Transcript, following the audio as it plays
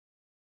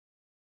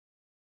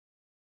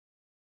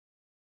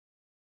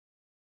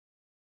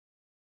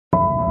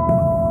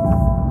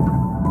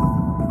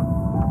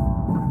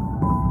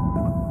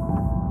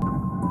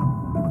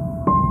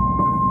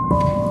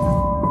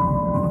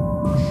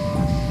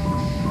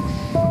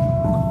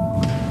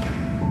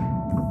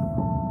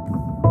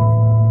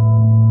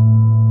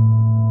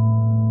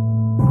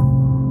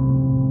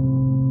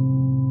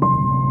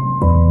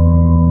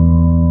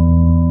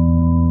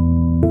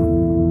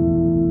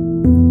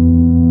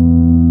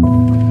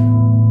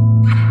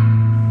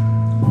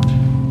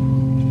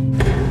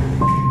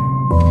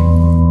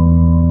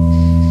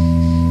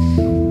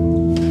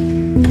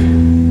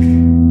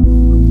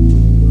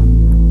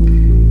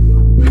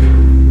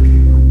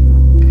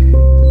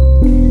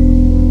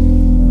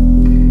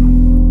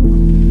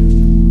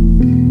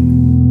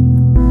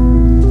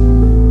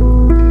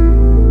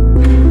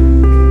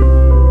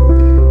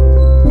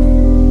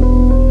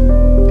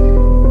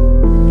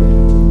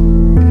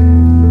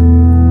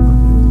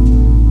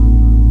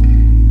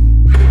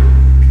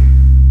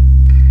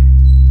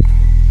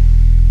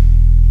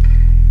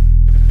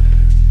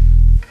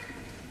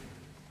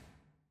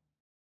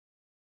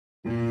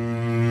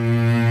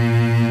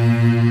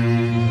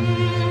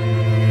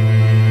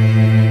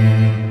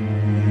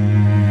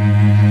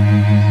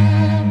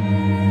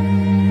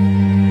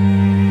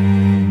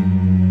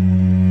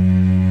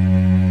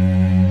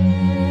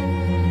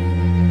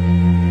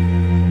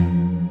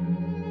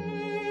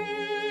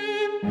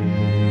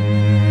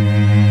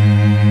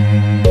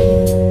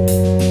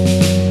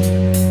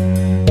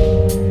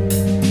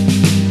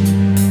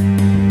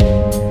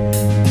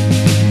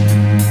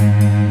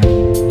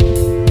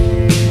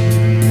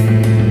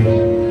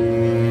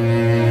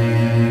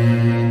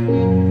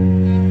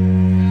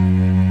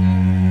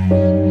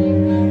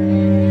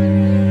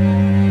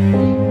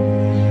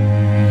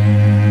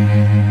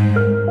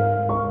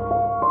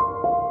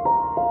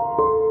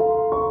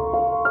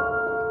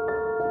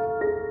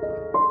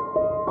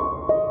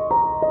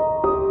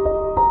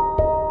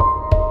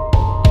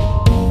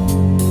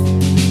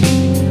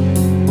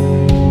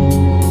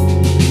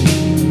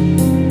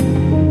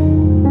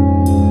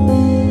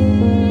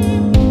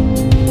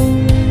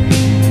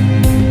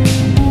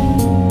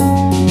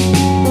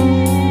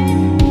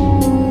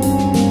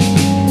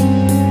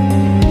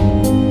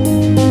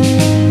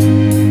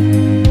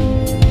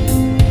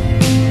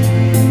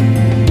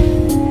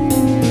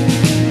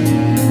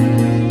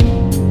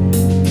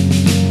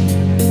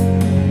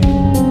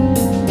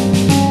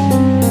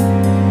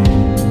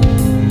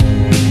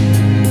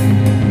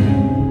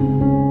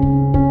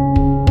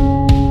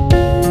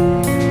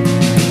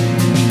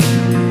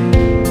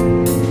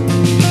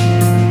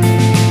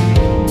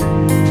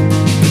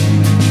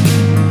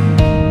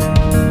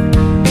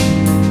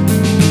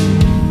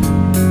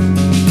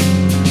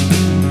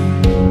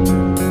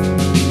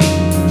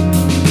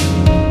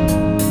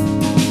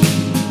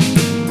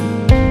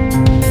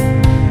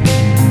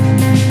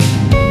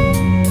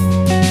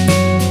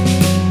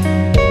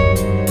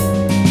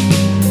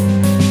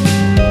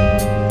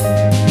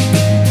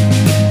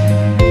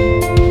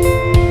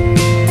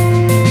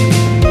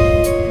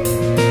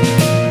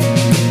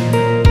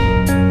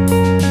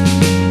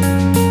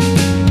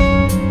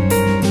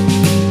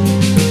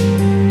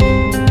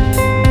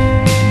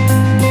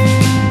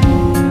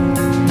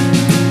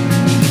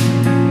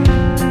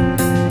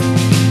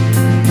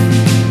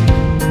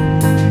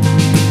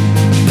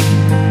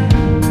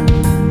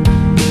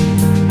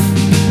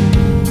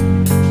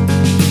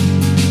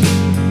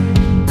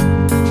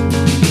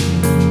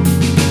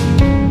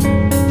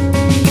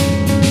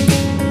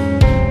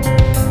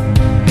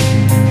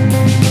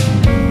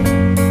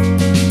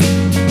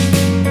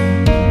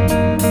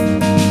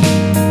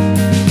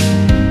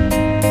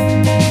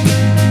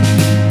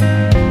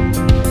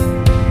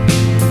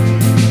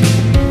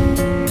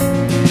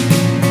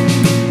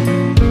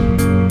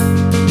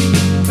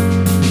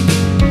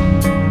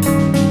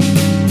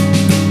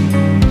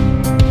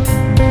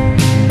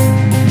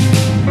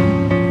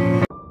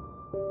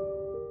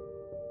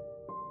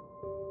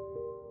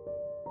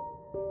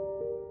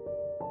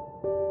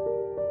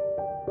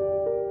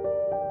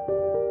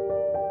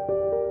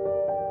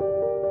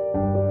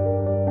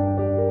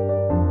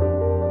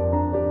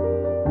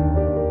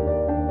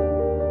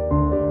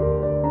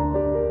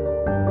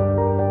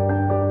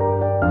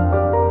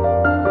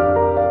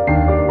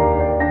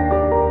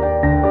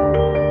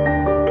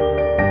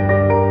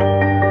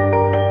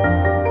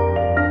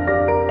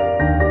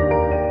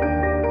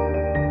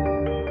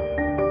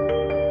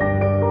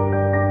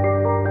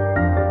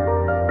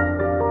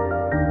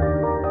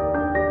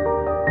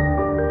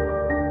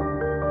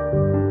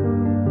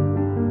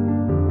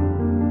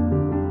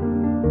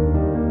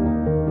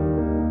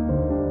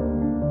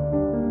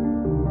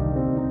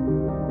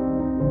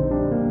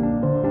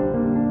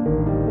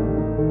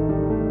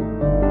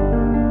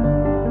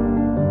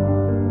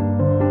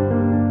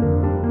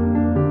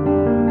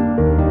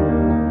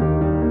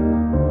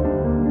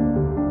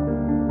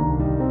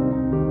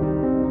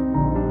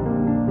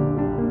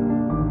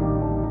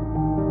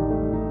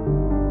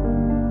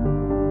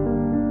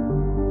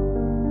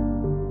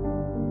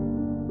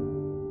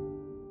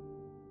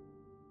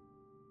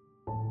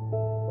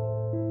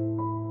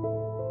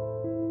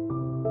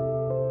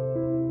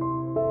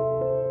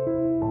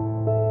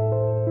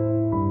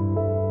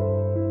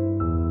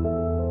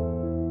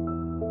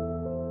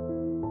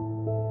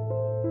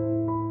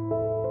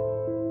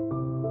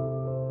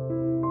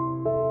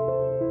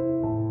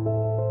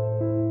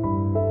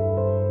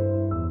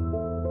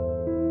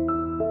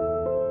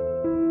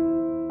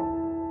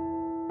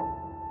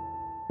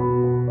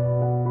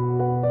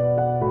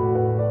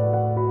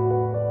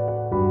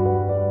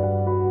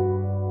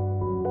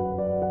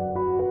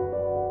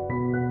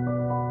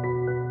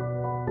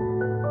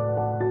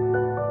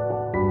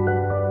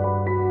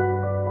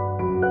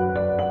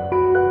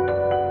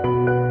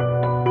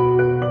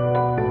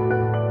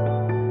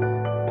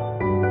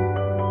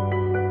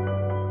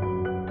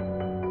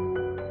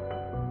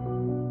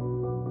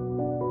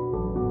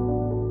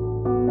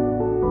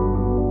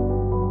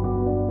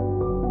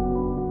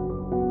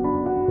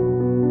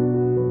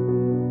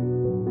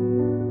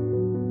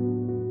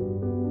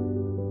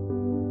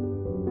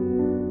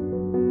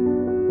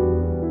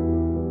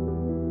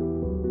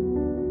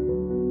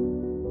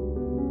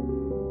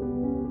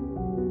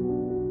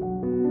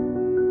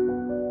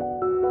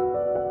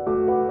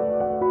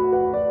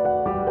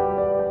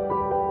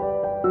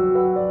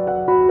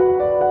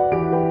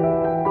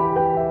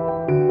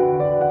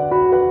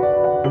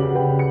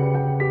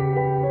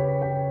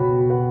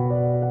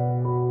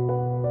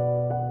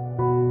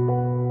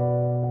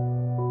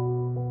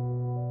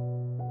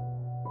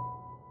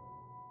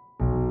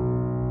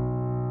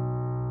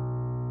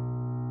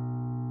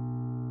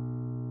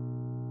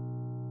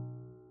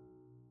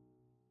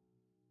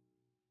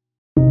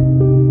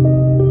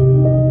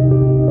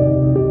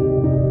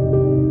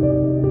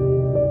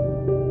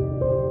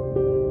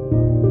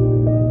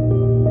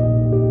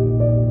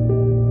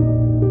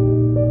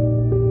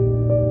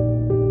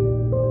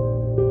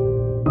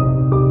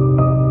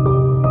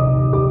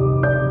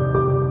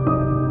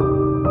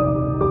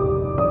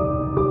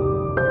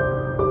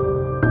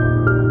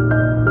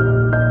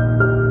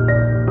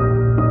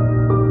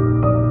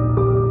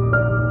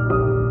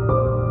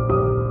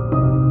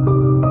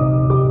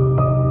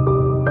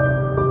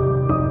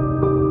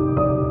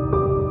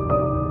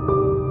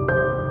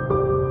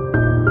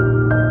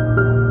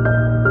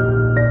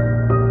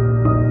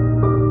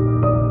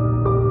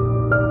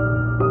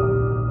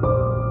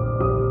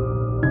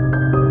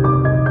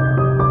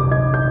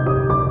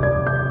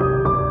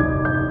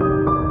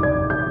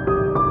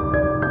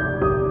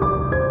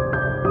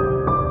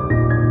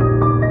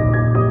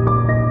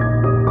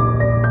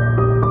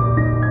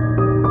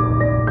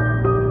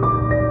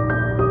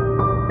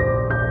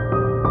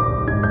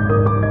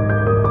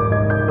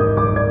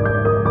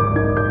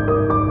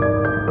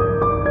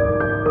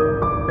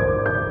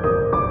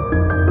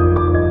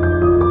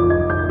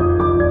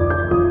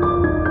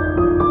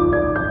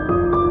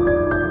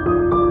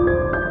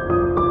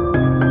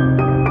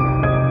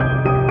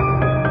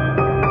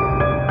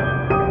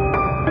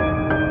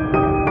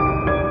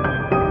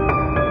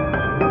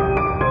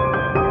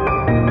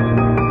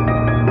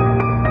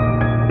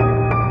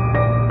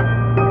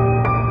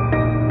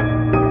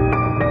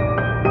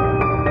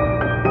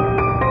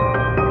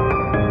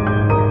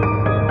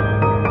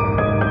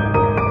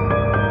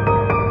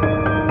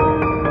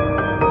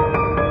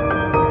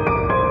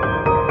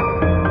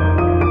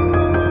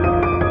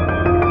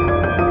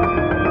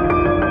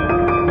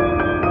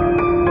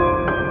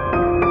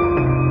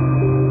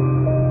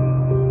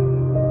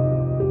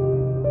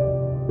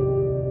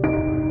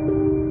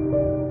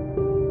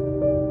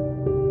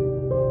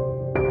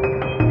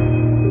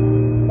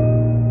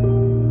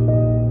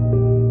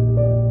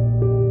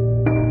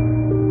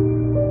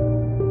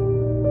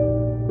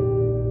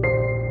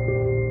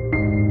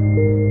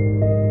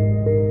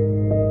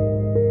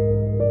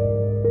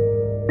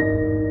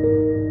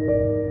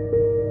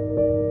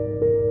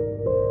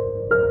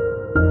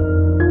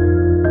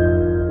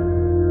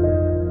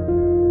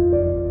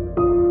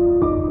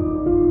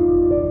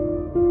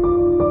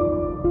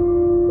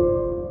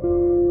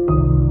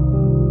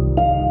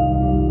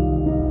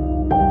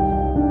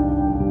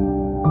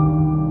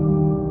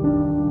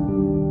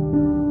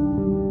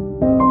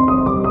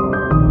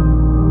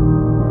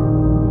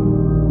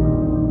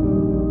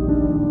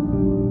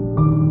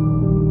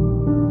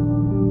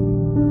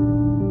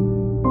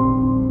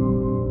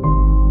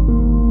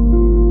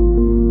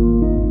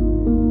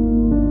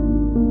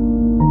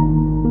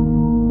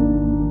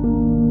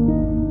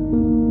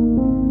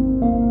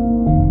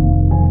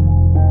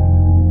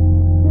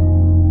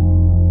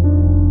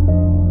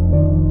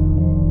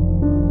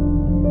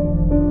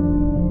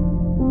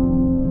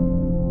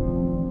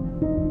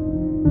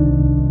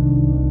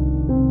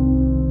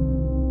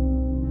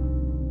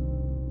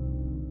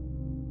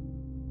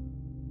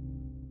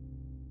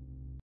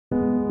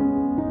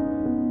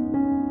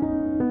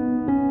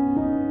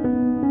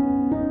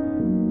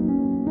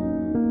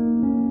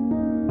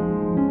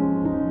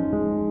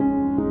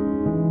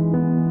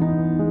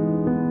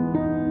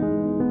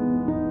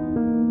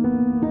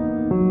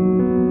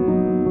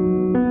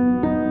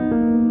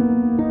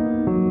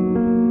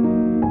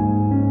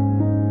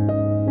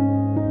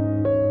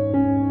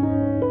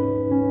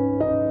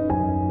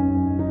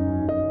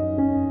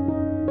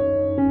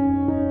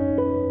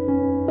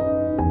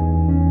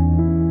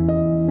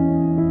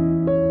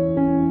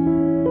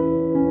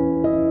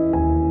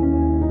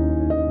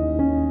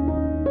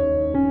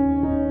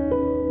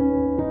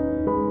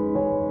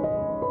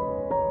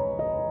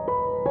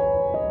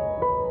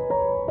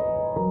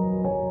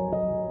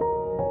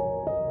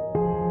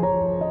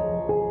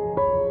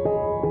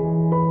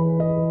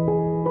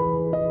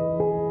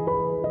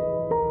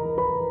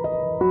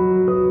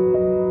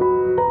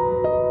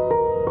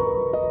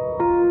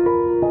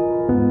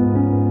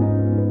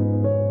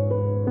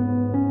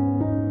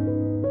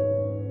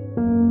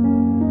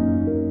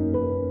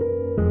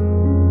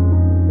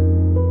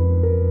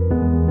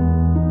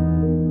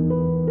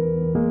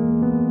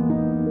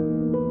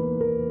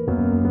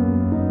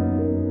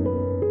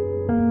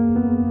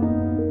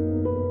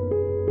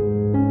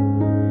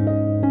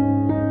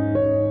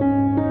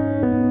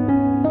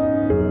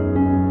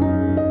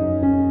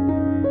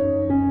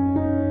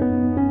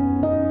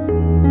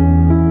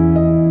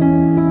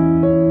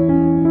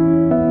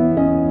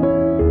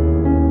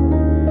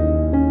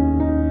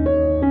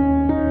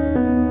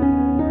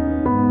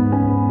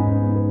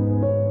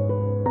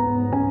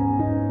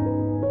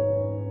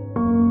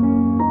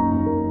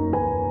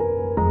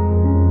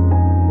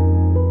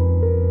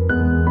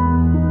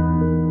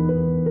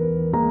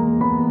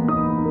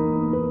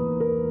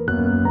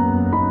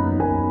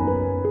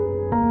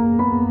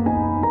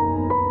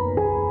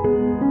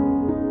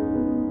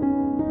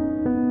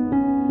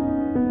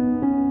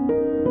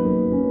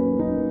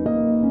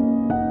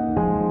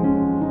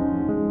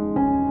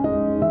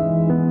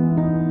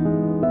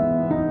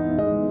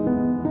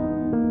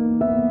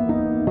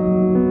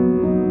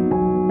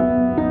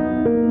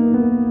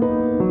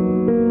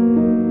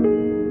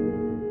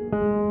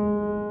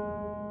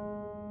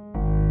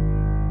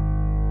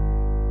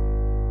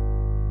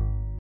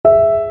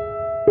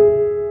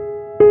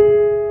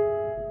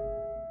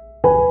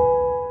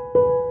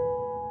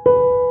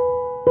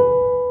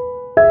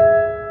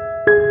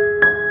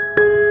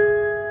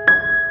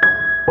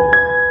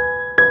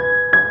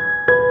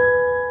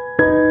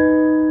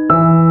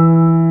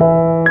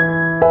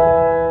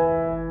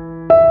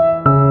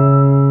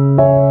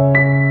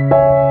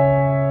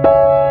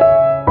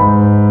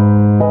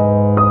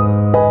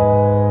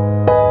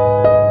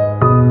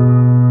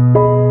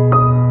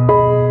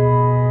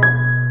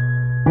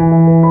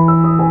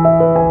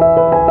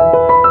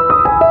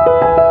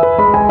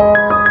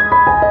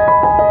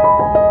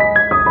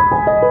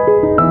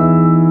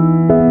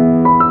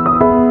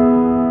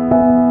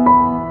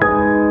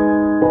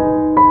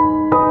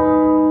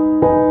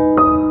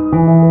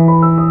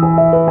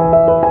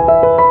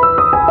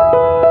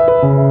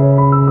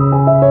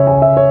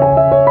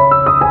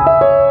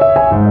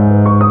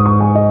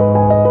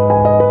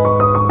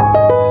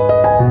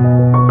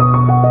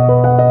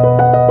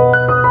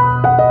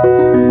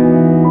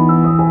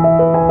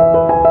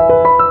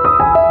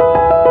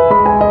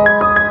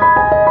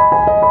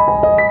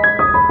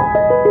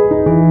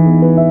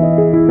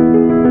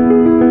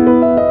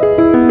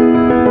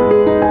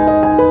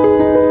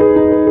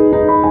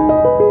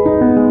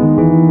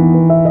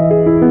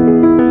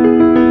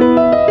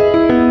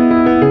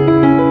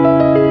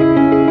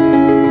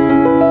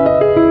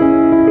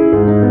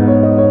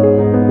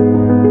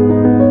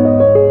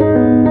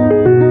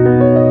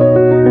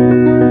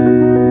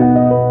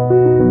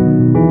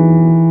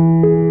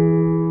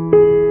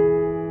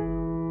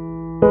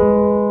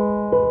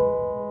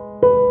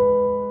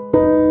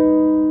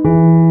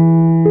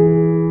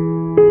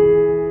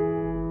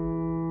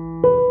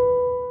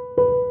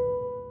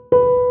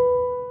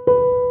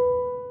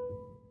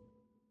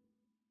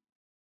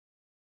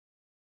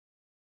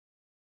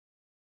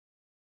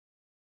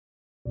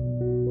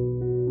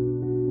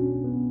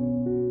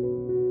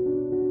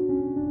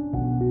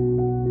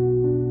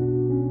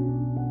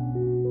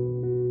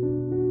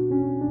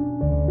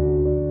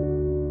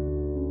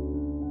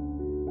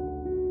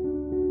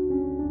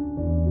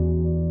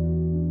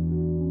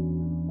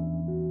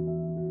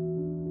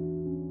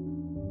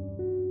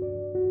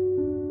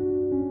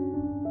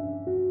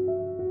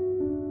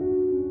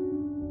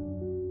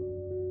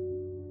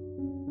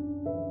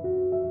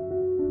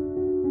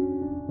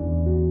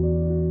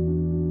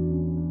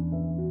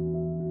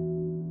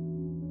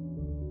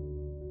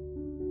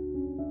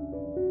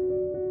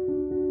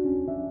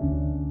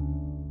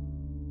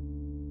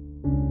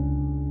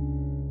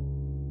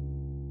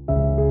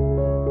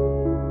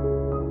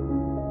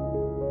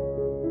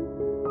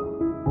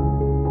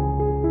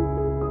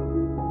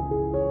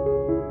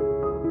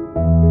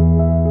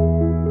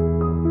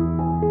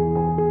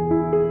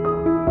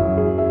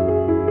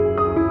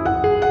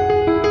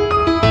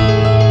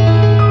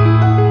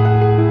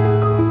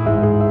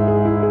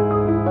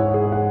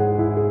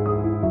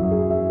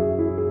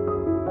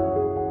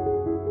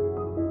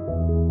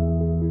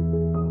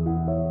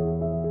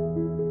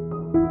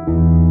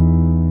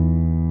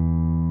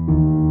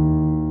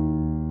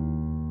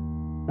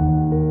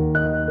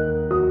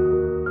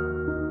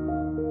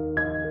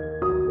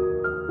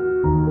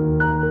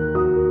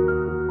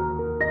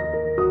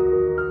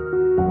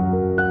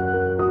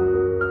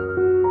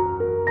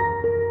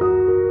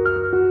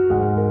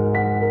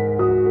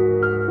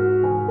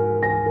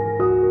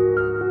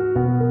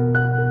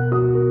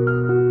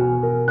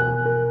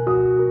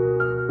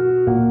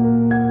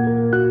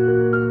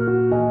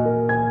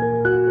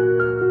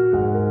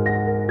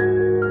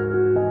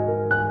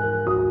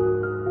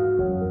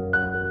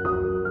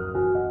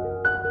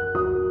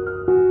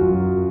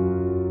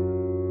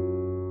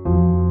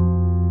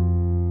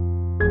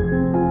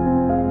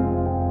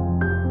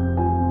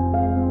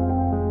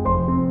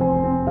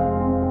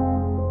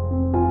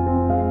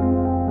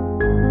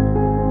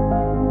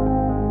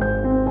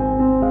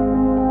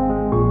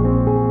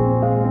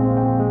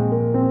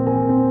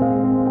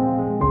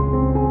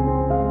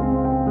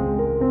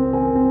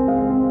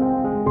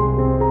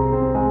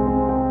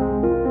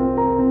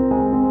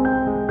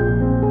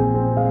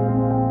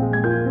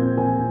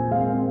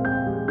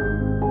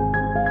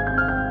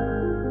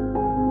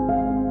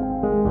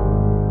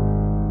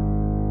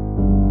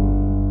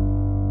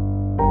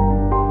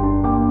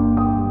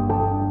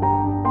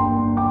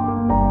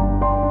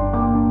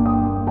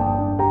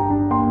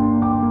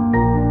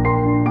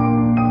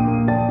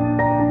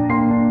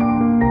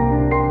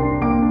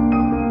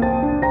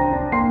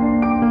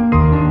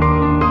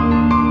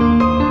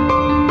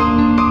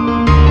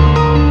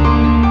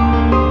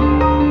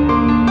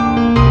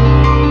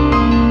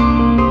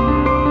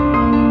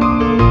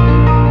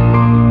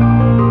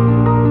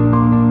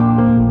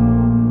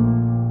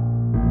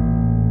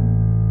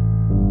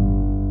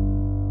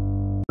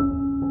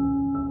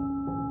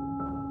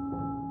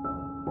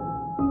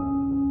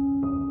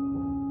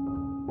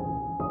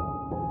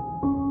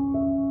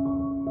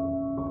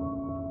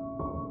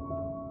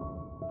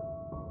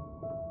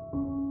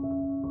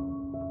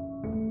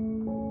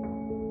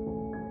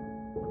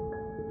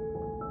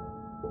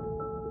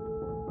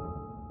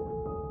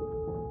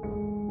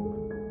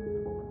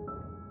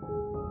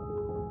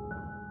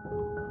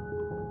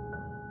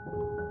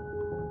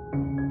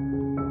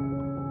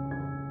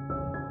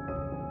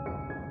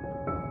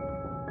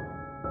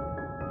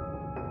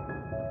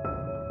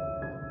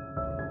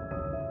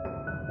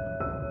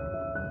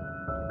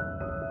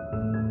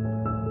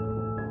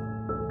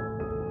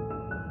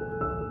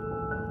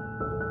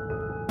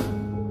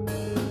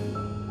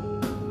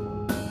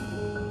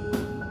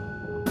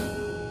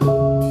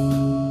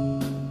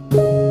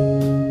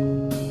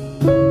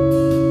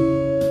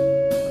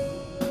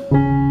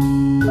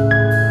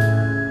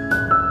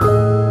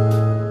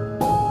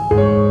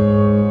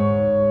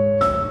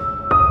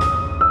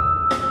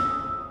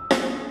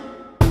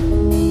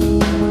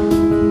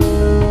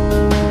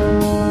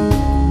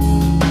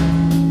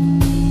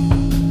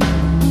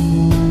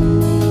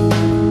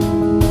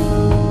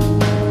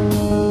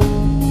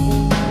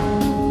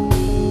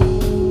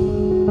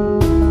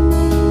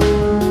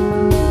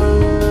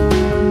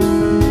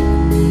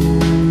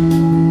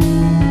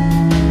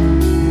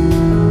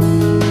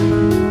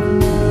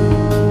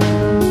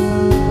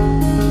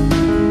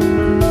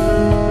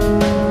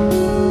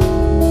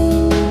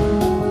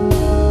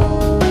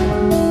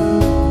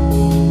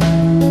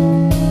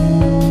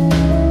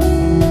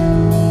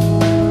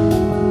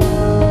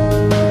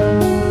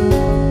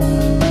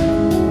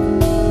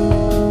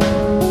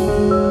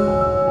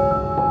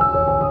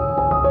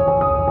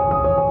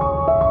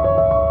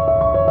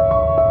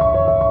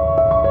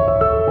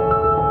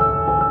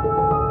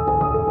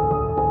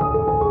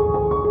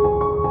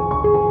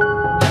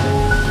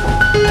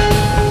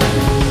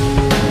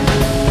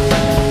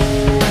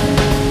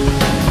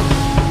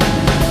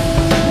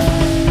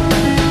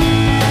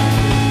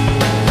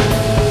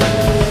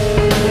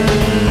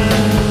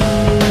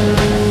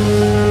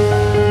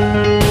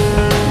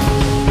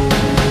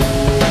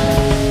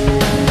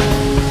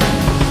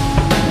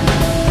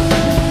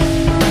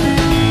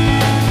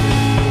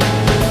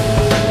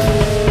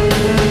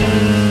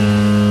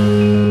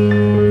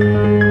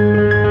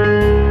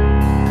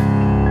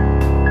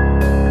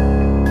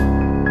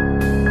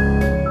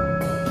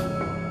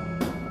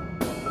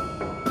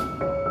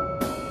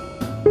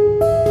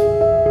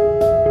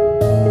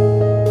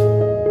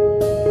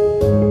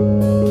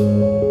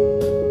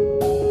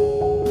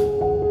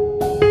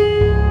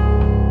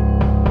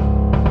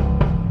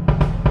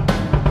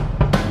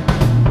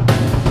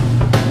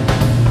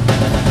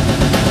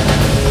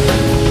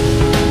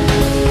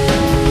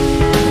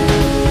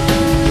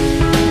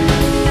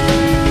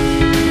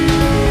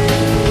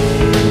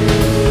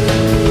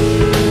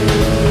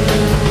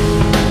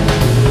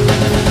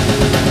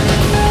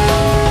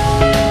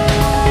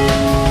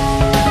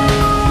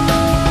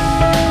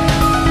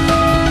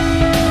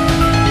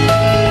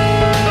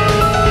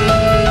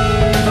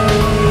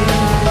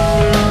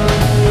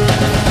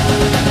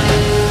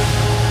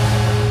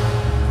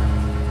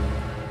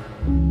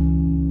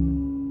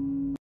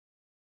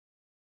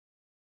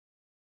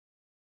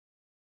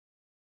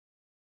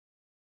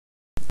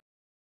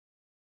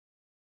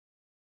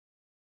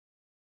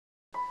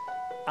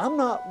I'm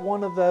not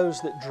one of those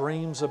that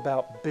dreams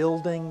about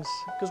buildings,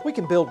 because we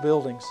can build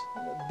buildings,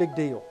 big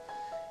deal.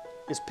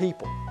 It's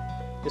people.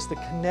 It's the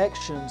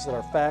connections that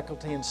our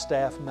faculty and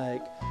staff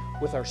make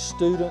with our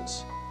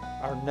students,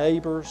 our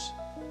neighbors,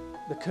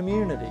 the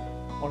community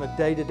on a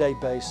day-to-day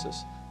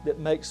basis that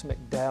makes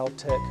McDowell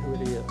Tech who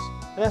it is.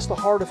 And that's the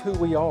heart of who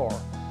we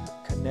are.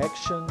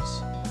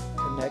 Connections,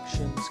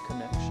 connections,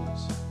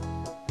 connections.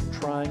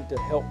 Trying to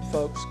help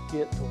folks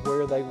get to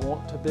where they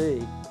want to be,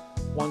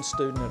 one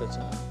student at a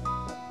time.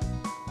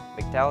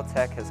 McDowell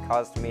Tech has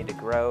caused me to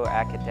grow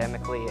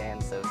academically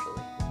and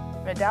socially.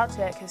 McDowell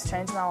Tech has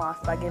changed my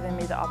life by giving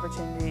me the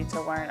opportunity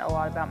to learn a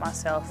lot about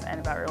myself and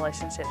about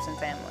relationships and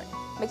family.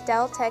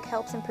 McDowell Tech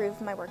helps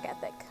improve my work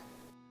ethic.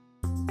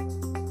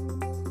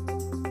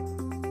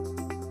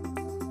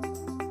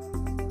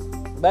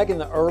 Back in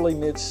the early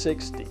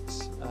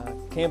mid-60s,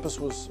 campus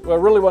was, well,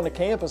 it really wasn't a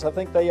campus. I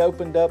think they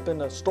opened up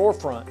in a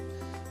storefront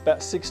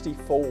about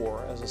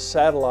 64 as a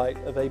satellite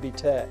of AB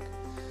Tech.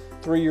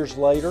 3 years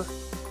later,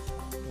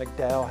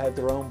 McDowell had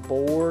their own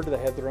board, they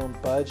had their own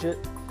budget.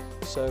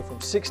 So from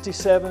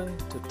 67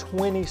 to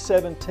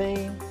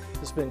 2017,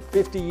 it's been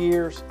 50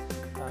 years.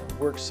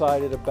 We're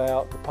excited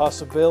about the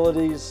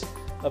possibilities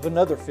of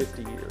another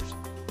 50 years.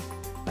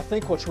 I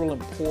think what's real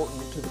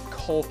important to the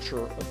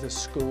culture of this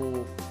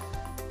school,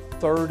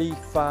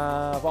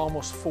 35,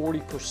 almost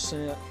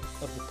 40%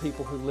 of the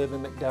people who live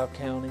in McDowell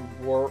County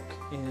work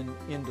in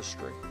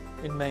industry,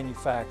 in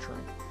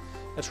manufacturing.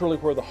 That's really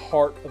where the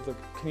heart of the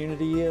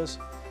community is.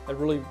 That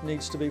really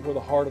needs to be where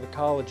the heart of the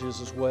college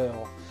is as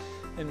well.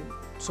 And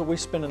so we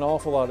spend an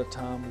awful lot of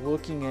time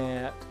looking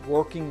at,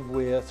 working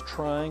with,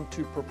 trying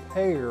to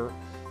prepare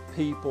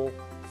people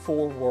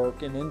for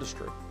work in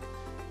industry.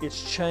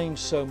 It's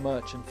changed so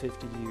much in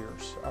 50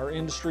 years. Our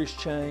industry's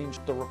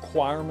changed, the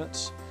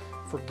requirements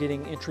for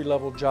getting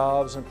entry-level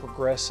jobs and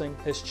progressing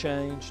has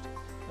changed.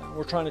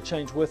 We're trying to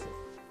change with it.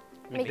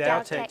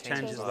 McDowell Tech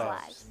changes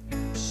lives.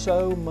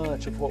 So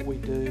much of what we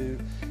do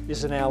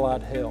is in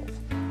allied health,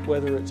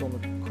 whether it's on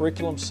the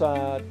curriculum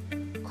side,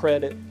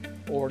 credit,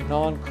 or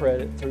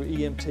non-credit through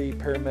EMT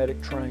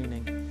paramedic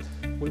training.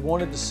 We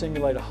wanted to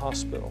simulate a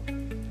hospital,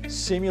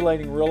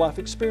 simulating real-life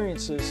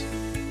experiences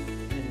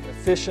in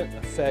efficient,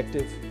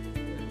 effective,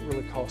 and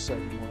really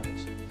cost-saving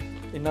ways.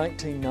 In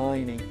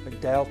 1990,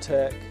 McDowell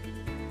Tech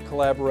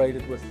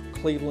collaborated with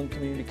Cleveland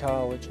Community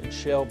College and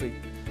Shelby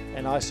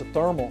and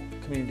Isothermal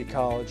Community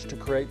College to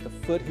create the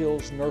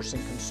Foothills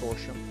Nursing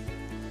Consortium.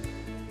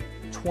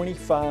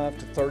 25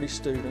 to 30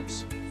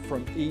 students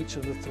from each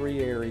of the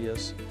three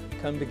areas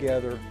come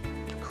together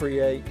to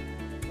create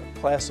a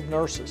class of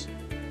nurses,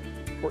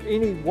 where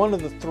any one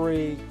of the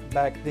three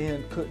back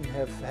then couldn't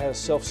have had a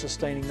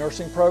self-sustaining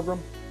nursing program.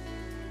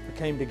 We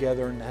came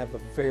together and have a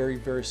very,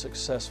 very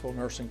successful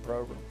nursing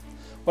program.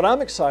 What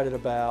I'm excited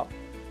about,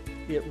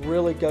 it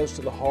really goes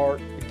to the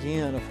heart,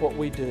 again, of what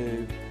we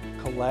do,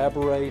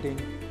 collaborating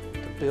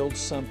to build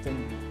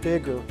something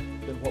bigger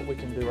than what we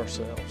can do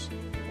ourselves.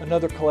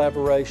 Another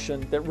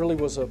collaboration that really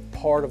was a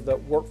part of the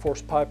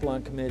Workforce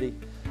Pipeline Committee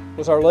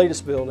was our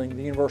latest building,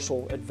 the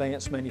Universal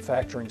Advanced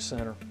Manufacturing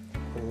Center.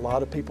 A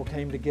lot of people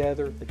came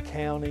together, the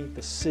county,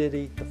 the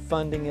city, the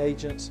funding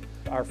agents,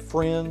 our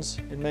friends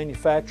in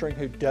manufacturing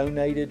who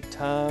donated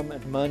time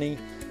and money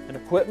and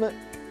equipment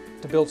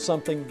to build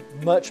something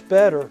much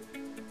better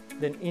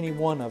than any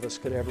one of us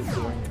could ever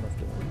dream of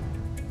doing.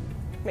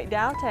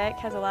 McDowell Tech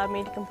has allowed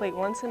me to complete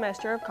one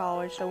semester of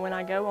college, so when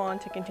I go on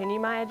to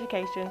continue my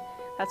education,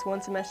 that's one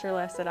semester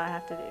less that I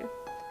have to do.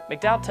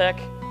 McDowell Tech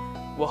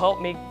will help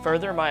me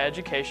further my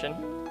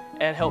education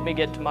and help me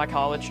get to my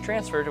college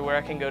transfer to where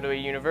I can go to a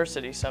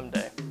university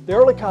someday. The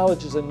early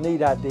college is a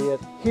neat idea.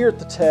 Here at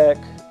the Tech,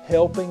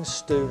 helping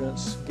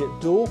students get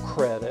dual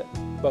credit,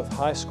 both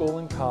high school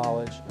and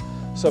college,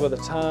 so by the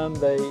time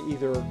they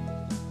either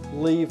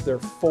leave their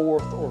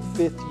 4th or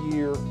 5th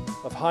year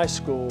of high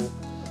school,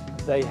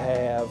 they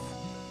have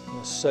an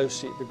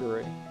associate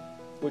degree,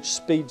 which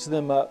speeds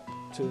them up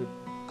to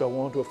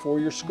go on to a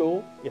 4-year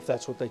school, if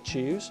that's what they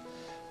choose,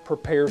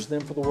 prepares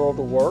them for the world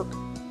of work,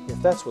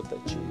 if that's what they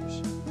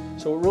choose.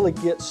 So it really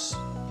gets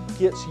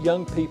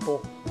young people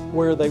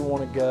where they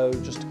want to go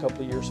just a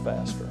couple of years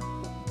faster.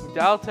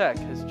 McDowell Tech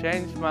has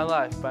changed my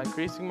life by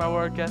increasing my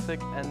work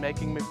ethic and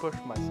making me push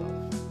myself.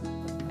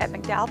 At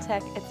McDowell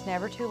Tech, it's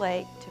never too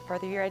late to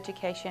further your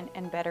education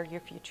and better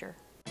your future.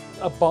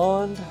 A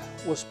bond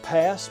was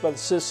passed by the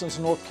citizens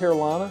of North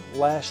Carolina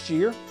last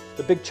year.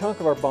 The big chunk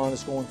of our bond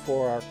is going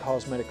for our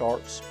cosmetic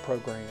arts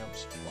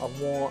programs. I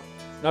want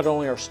not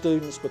only our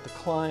students, but the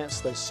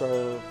clients they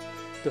serve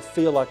to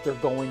feel like they're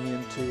going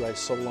into a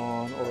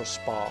salon or a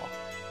spa.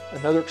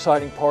 Another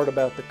exciting part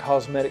about the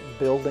cosmetic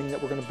building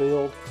that we're going to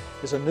build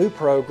is a new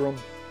program,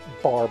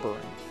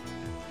 barbering.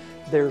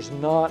 There's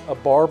not a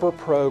barber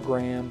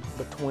program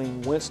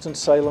between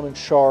Winston-Salem and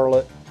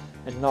Charlotte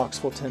and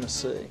Knoxville,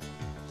 Tennessee.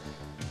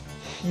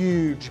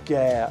 Huge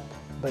gap,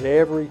 but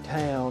every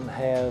town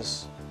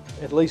has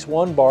at least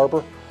one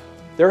barber.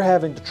 They're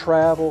having to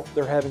travel,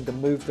 they're having to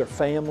move their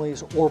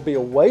families or be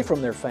away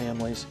from their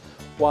families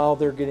while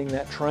they're getting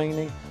that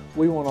training.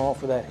 We want to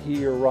offer that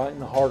here, right in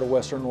the heart of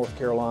Western North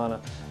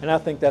Carolina, and I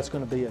think that's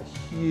going to be a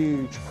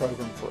huge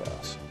program for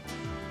us.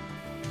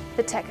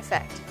 The Tech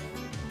Effect.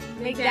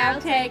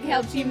 McDowell Tech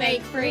helps you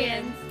make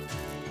friends.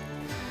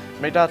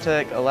 McDowell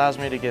Tech allows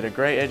me to get a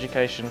great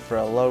education for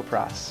a low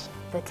price.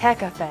 The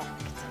Tech Effect.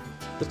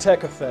 The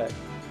Tech Effect.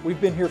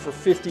 We've been here for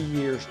 50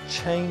 years,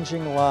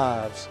 changing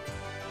lives,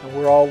 and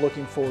we're all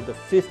looking forward to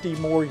 50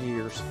 more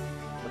years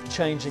of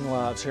changing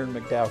lives here in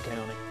McDowell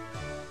County.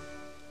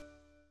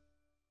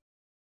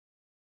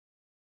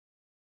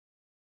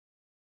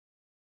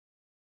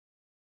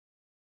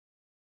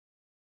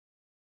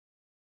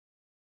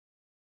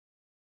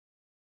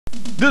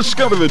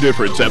 Discover the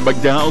difference at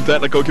McDowell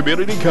Technical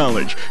Community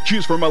College.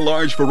 Choose from a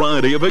large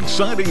variety of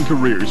exciting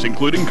careers,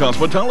 including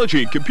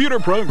cosmetology, computer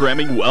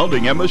programming,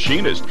 welding, and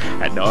machinist.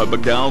 And now at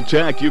McDowell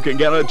Tech, you can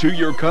get a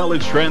 2-year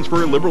college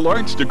transfer liberal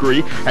arts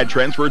degree and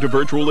transfer to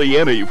virtually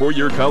any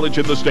 4-year college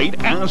in the state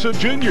as a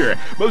junior.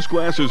 Most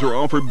classes are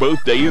offered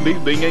both day and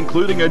evening,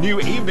 including a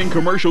new evening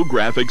commercial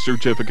graphics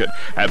certificate.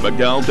 At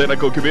McDowell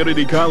Technical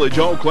Community College,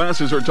 all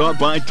classes are taught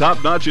by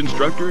top-notch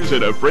instructors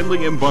in a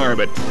friendly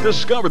environment.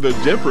 Discover the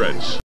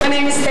difference. My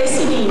name is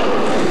Stacy D.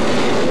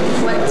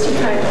 What's your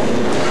title?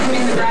 I'm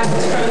in the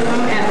graphics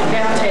program at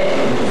McDowell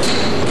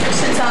Tech.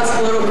 Since I was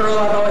a little girl,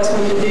 I've always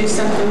wanted to do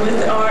something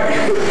with art,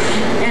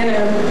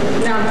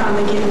 and now I'm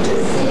finally getting to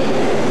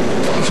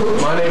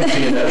it. My name's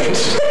Ian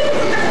Evans.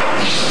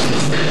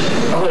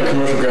 I like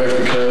commercial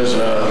graphics because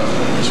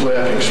it's a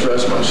way I can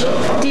express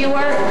myself. Do you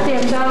work? Do you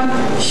have a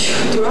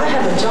job? Do I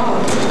have a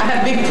job? I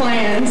have big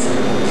plans.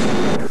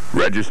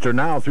 Register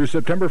now through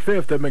September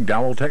 5th at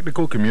McDowell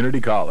Technical Community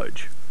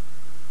College.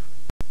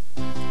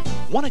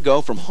 Want to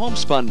go from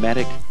homespun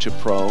medic to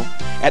pro?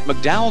 At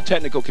McDowell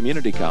Technical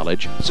Community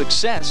College,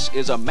 success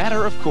is a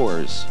matter of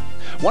course.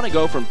 Want to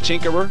go from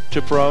tinkerer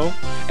to pro?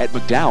 At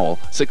McDowell,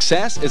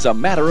 success is a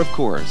matter of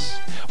course.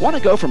 Want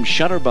to go from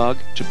shutterbug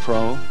to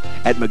pro?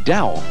 At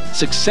McDowell,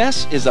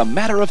 success is a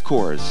matter of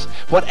course.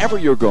 Whatever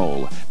your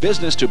goal,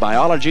 business to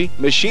biology,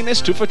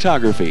 machinist to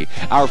photography,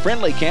 our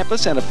friendly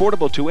campus and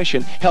affordable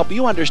tuition help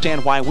you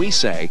understand why we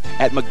say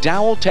at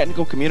McDowell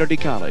Technical Community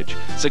College,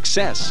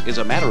 success is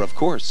a matter of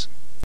course.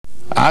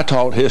 I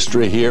taught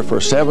history here for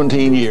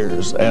 17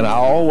 years, and I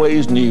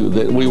always knew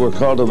that we were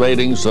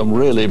cultivating some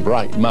really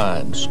bright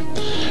minds.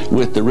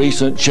 With the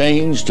recent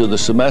change to the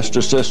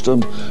semester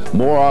system,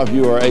 more of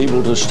you are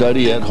able to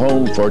study at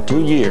home for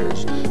 2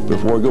 years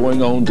before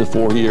going on to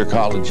 4-year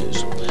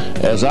colleges.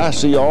 As I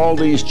see all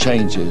these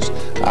changes,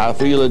 I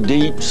feel a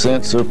deep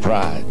sense of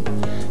pride.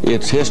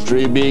 It's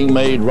history being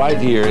made right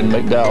here in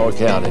McDowell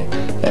County,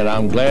 and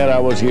I'm glad I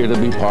was here to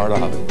be part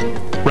of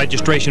it.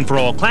 Registration for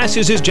all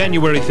classes is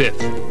January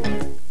 5th.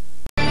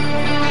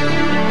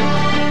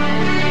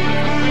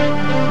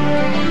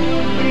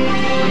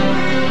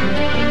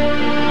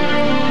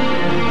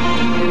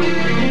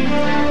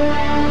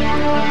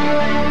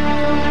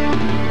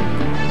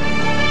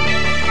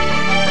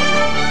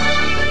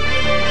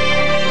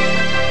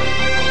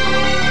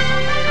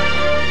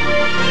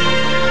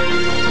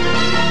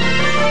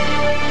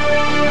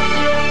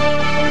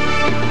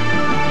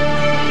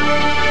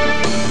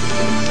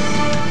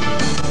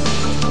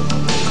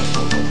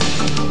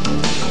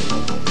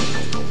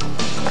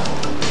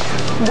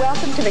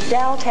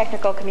 McDowell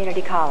Technical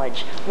Community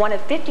College, one of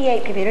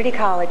 58 community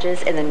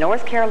colleges in the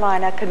North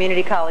Carolina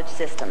Community College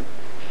system.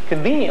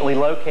 Conveniently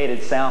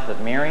located south of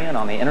Marion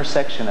on the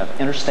intersection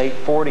of Interstate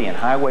 40 and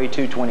Highway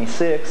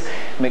 226,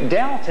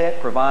 McDowell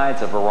Tech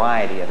provides a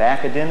variety of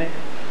academic,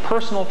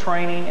 personal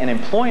training, and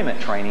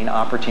employment training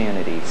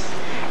opportunities.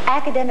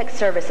 Academic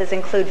services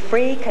include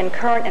free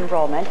concurrent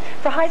enrollment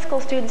for high school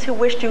students who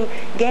wish to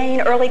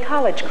gain early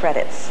college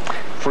credits.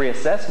 Free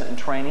assessment and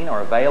training are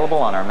available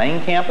on our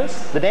main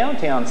campus, the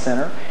downtown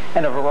center,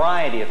 and a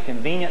variety of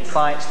convenient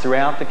sites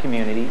throughout the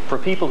community for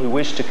people who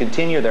wish to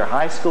continue their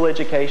high school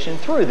education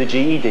through the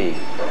GED.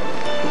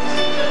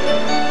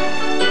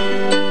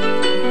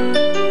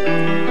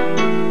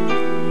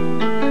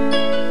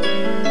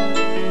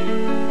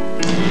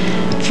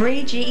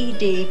 Free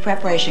GED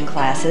preparation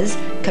classes,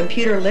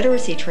 computer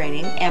literacy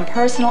training, and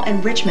personal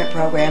enrichment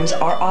programs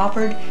are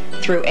offered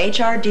through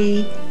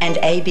HRD and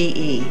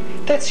ABE.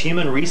 That's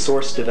Human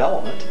Resource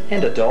Development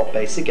and Adult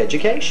Basic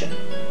Education.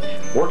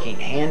 Working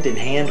hand in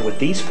hand with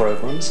these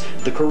programs,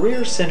 the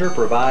Career Center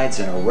provides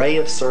an array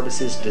of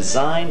services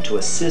designed to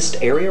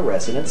assist area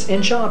residents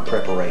in job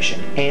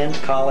preparation and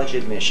college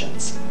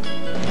admissions.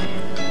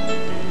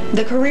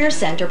 The Career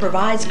Center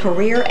provides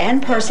career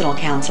and personal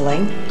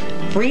counseling,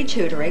 free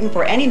tutoring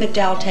for any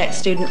McDowell Tech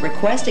student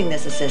requesting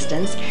this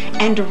assistance,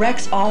 and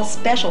directs all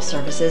special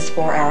services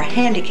for our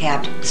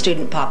handicapped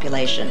student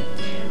population.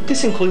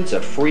 This includes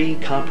a free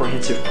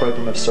comprehensive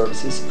program of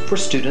services for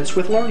students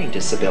with learning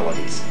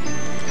disabilities.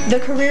 The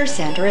Career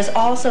Center is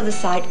also the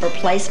site for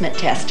placement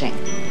testing.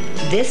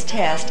 This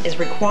test is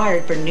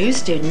required for new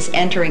students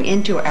entering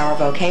into our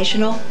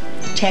vocational,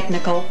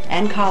 technical,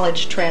 and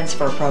college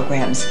transfer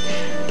programs.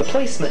 The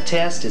placement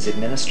test is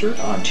administered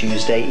on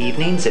Tuesday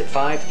evenings at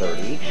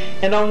 5:30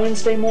 and on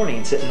Wednesday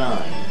mornings at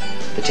 9.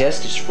 The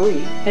test is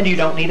free and you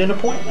don't need an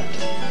appointment.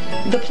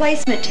 The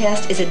placement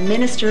test is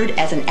administered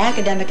as an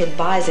academic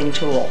advising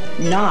tool,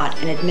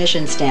 not an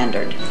admission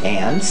standard.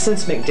 And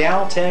since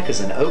McDowell Tech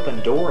is an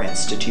open-door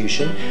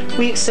institution,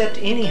 we accept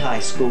any high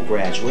school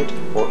graduate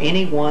or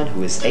anyone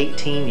who is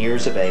 18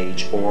 years of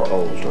age or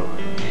older.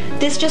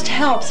 This just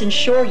helps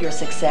ensure your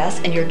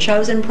success in your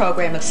chosen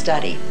program of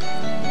study.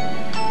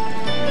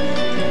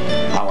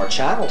 Our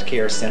Child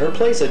Care Center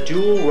plays a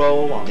dual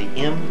role on the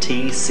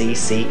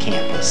MTCC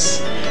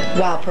campus.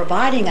 While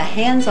providing a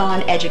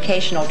hands-on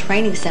educational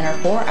training center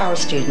for our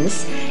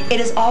students, it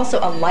is also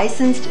a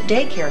licensed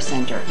daycare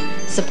center,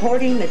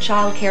 supporting the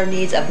child care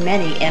needs of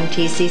many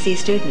MTCC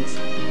students.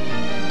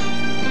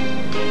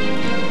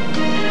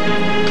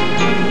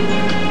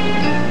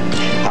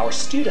 Our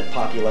student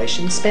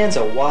population spans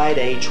a wide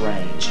age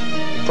range.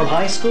 From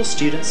high school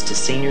students to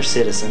senior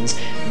citizens,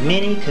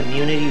 many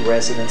community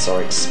residents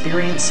are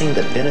experiencing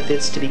the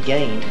benefits to be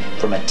gained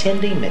from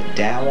attending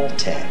McDowell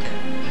Tech.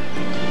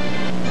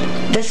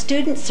 The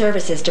Student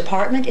Services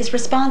Department is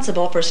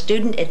responsible for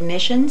student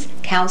admissions,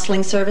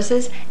 counseling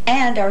services,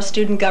 and our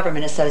Student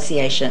Government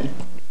Association.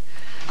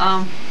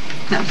 Now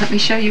let me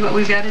show you what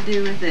we've got to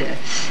do with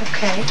this.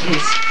 Okay.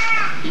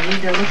 You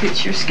need to look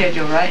at your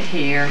schedule right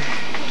here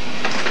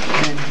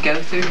and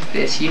go through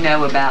this. You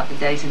know about the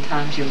days and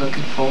times you're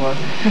looking for.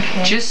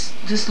 Okay.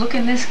 Just look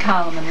in this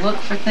column and look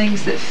for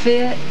things that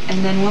fit,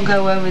 and then we'll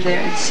go over there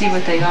and see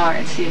what they are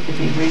and see if they'd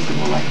be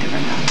reasonable like them or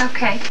not.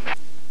 Okay.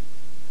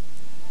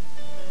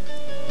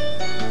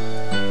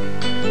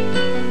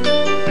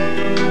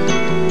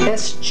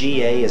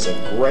 SGA is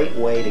a great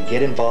way to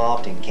get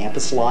involved in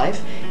campus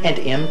life and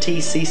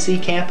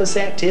MTCC campus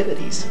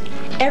activities.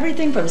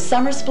 Everything from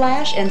Summer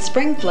Splash and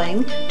Spring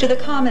Fling to the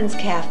Commons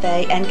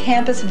Cafe and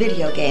campus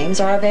video games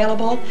are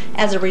available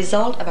as a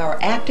result of our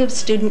active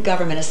Student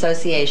Government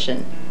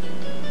Association.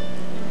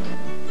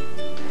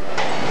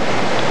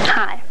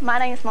 Hi, my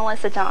name is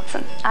Melissa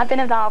Johnson. I've been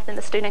involved in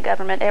the student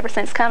government ever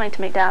since coming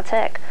to McDowell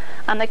Tech.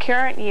 I'm the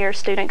current year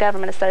Student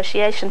Government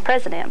Association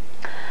president.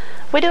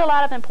 We do a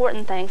lot of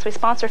important things. We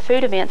sponsor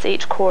food events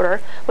each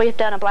quarter. We've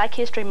done a Black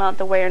History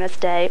Month Awareness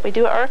Day. We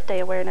do an Earth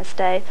Day Awareness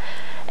Day.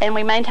 And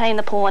we maintain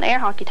the pool and air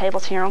hockey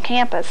tables here on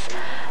campus.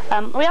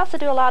 We also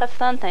do a lot of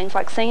fun things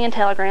like singing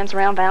telegrams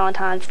around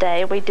Valentine's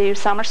Day. We do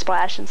Summer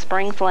Splash and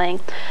Spring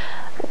Fling.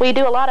 We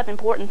do a lot of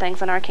important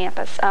things on our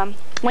campus.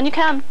 When you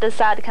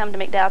decide to come to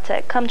McDowell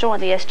Tech, come join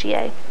the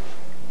SGA.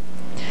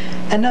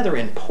 Another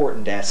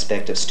important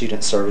aspect of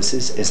student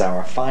services is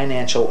our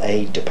financial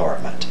aid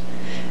department.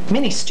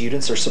 Many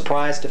students are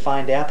surprised to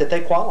find out that they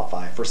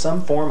qualify for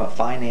some form of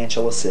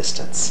financial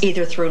assistance.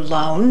 Either through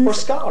loans or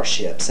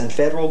scholarships and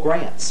federal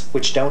grants,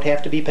 which don't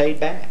have to be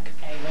paid back.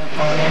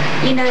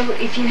 You know,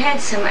 if you had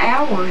some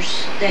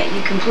hours that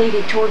you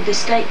completed toward the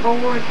state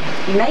board,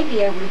 you may be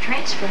able to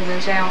transfer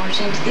those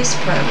hours into this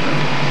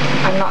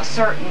program. I'm not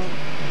certain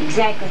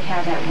exactly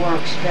how that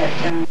works,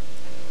 but...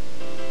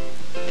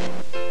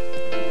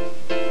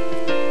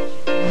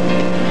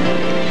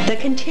 The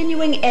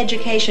Continuing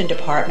Education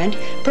Department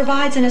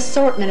provides an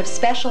assortment of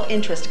special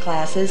interest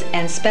classes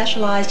and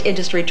specialized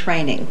industry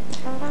training.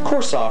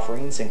 Course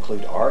offerings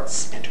include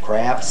arts and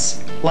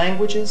crafts,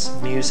 languages,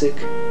 music,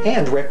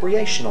 and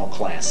recreational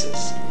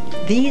classes.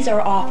 These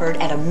are offered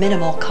at a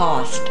minimal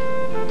cost.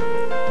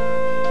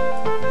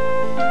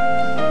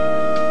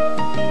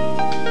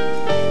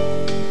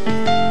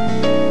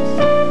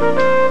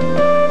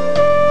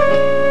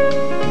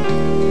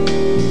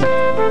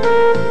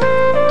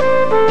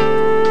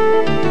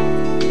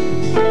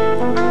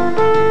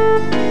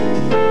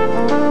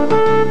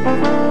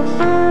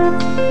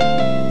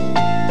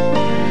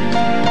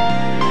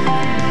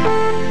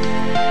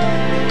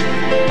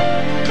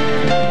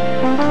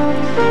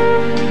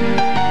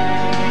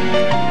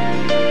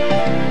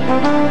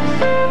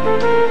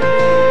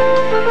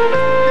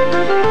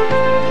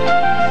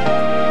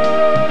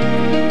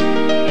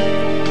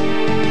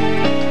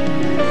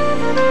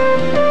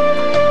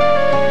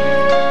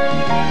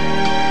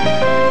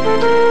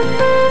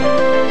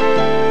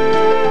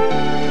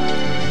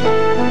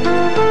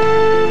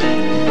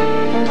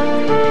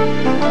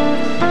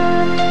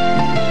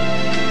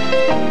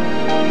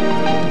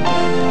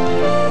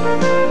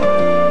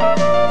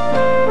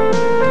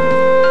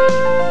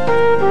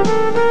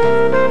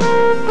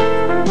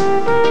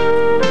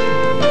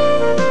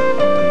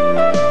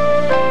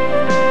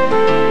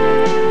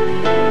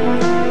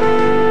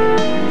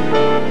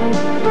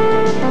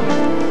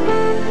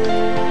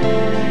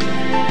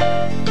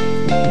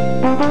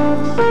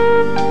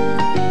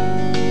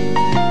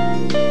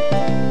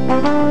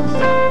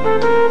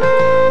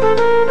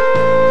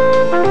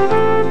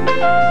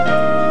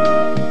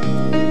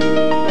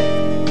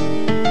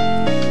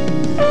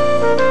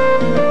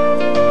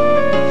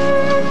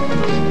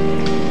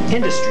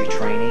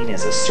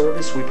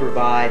 We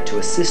provide to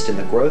assist in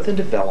the growth and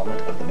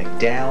development of the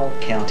McDowell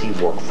County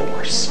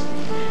workforce.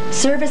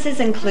 Services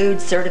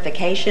include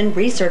certification,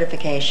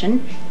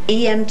 recertification,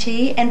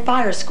 EMT, and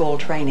fire school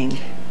training.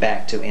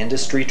 back to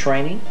industry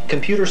training,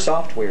 computer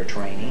software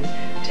training,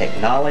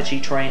 technology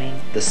training,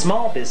 the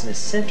Small Business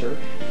Center,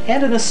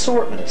 and an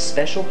assortment of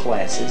special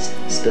classes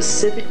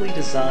specifically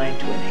designed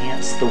to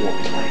enhance the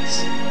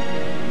workplace.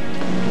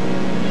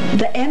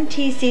 The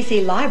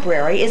MTCC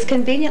Library is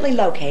conveniently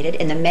located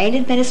in the main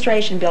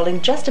administration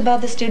building just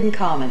above the student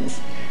commons.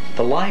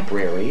 The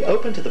library,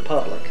 open to the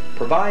public,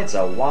 provides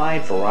a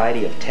wide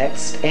variety of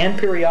texts and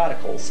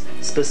periodicals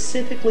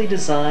specifically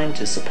designed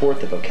to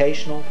support the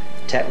vocational,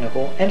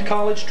 technical, and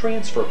college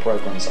transfer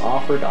programs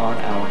offered on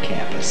our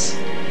campus.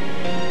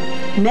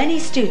 Many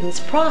students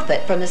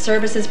profit from the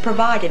services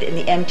provided in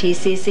the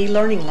MTCC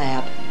Learning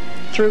Lab.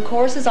 Through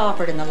courses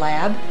offered in the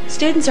lab,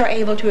 students are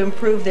able to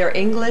improve their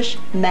English,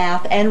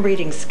 math, and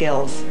reading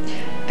skills.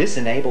 This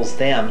enables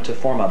them to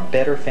form a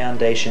better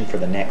foundation for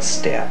the next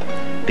step,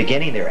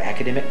 beginning their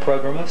academic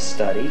program of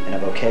study in a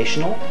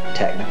vocational,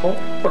 technical,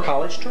 or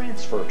college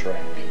transfer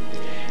track.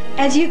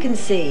 As you can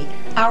see,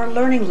 our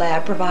Learning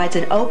Lab provides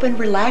an open,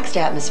 relaxed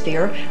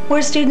atmosphere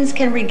where students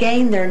can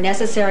regain their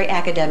necessary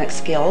academic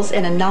skills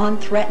in a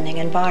non-threatening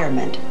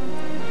environment.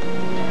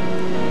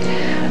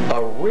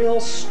 A real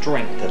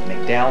strength of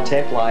McDowell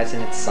Tech lies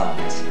in its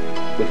size.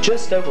 With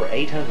just over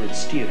 800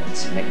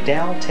 students,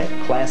 McDowell Tech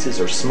classes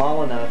are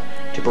small enough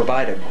to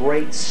provide a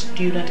great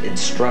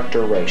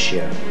student-instructor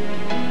ratio.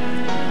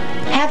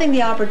 Having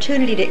the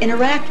opportunity to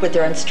interact with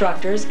their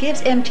instructors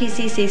gives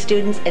MTCC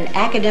students an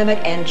academic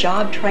and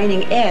job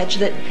training edge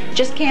that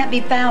just can't be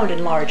found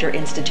in larger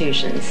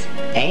institutions.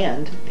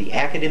 And the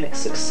academic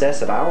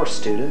success of our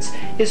students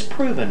is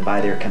proven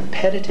by their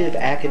competitive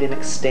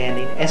academic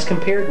standing as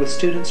compared with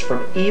students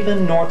from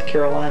even North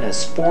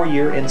Carolina's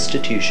four-year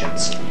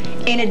institutions.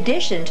 In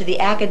addition to the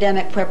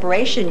academic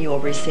preparation you'll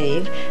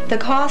receive, the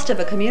cost of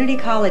a community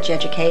college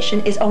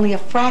education is only a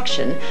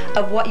fraction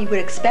of what you would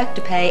expect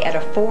to pay at a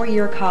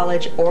four-year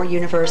college or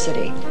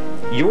university.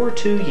 Your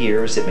 2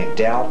 years at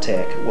McDowell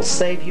Tech will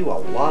save you a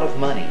lot of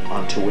money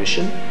on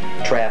tuition,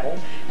 travel,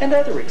 and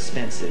other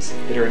expenses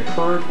that are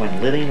incurred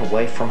when living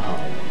away from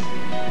home.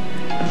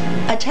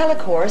 A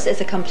telecourse is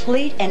a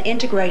complete and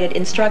integrated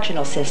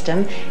instructional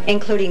system,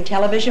 including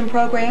television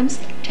programs,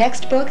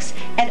 textbooks,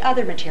 and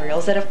other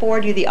materials that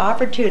afford you the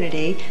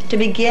opportunity to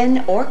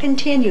begin or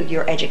continue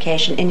your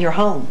education in your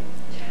home.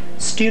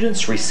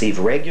 Students receive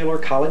regular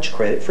college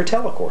credit for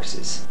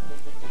telecourses.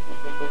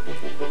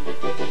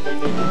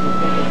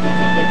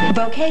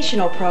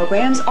 Vocational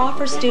programs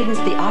offer students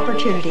the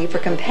opportunity for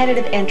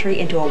competitive entry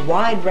into a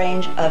wide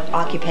range of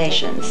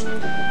occupations.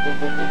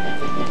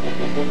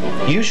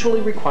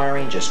 Usually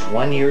requiring just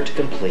 1 year to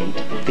complete,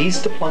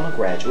 these diploma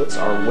graduates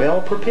are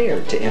well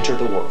prepared to enter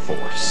the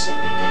workforce.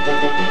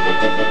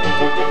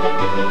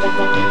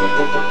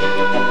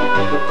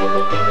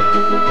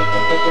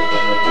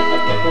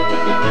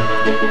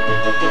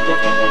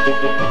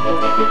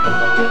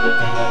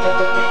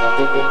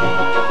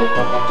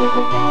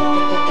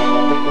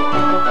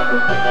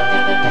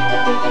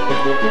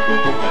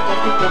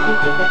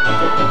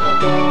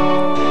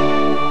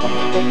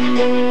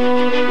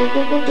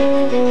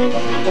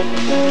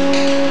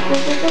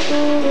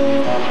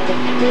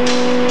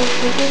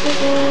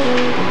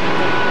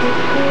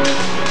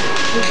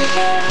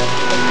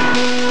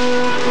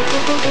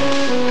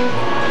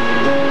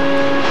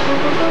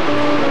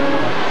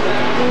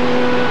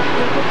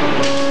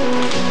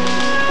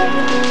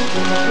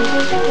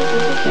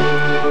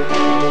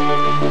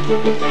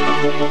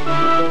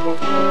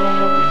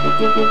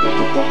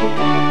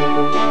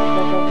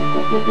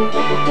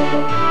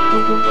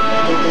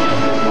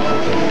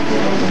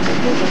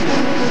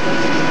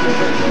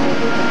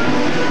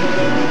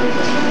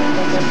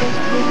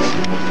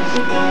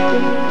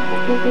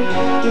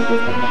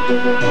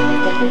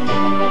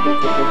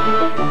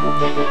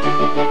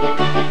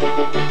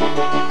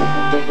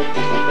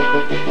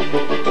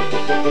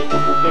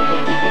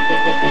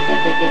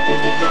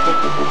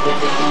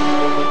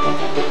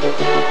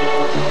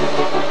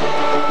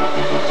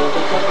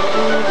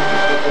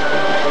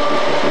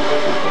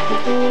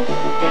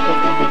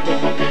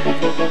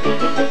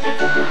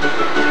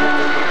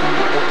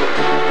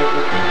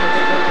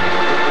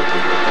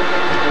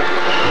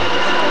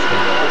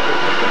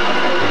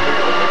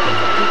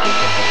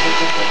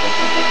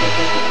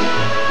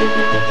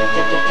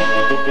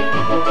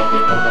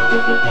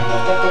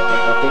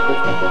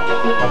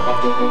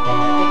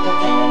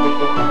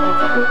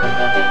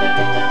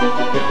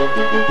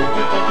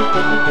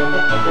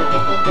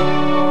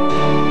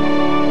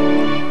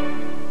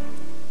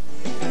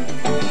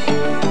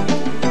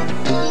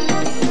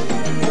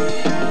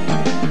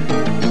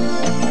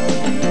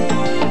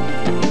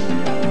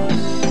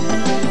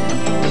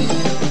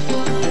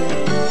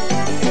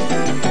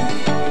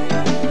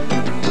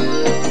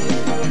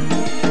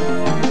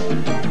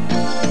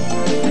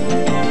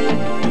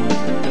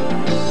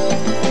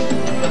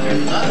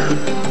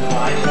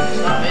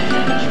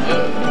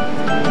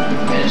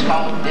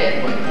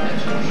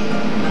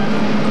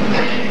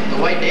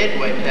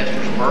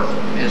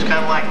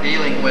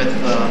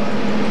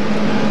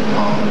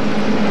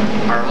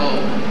 Our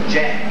little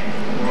jack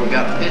where we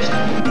got a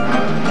piston.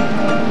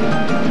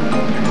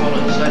 You're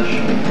pulling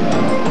such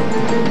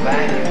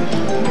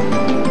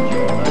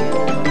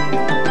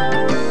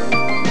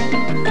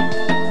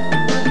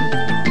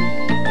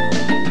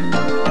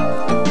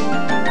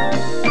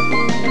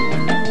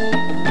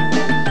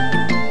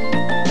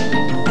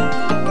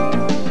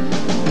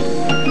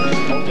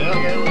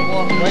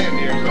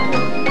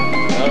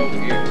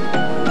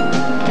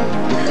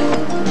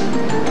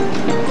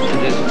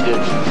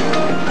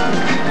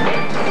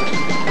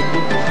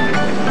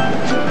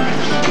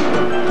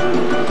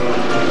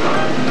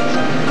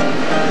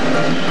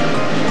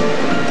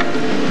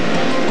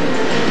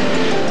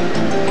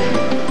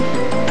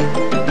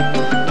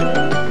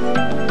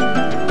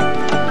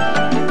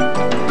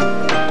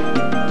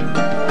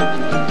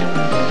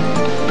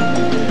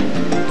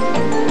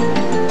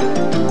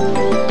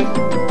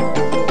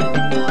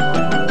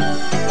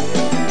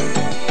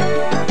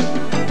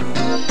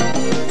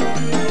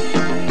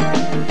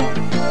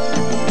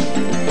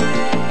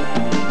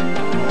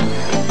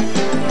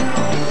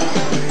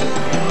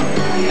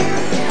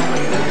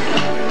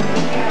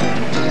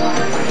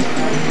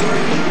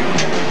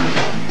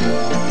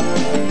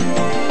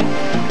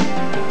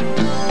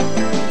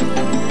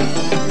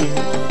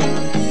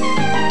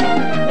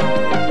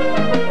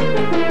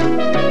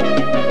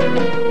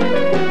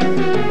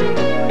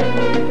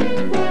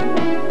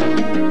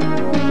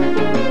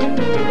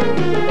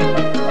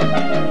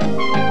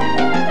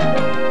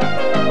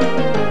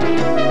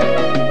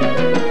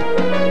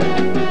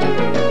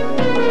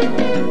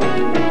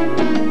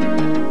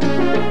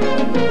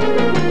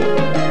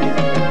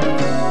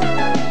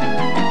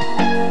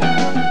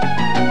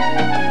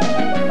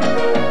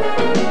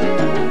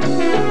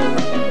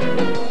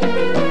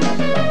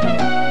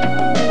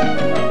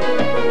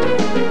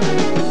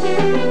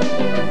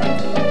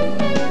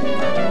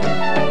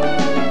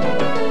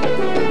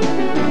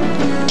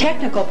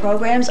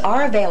programs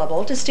are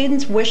available to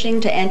students wishing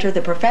to enter the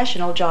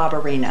professional job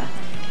arena.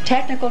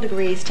 Technical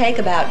degrees take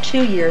about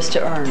 2 years to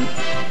earn.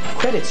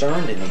 Credits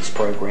earned in these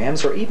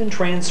programs are even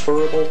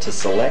transferable to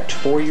select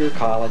four-year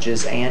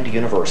colleges and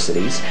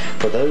universities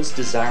for those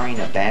desiring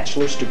a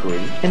bachelor's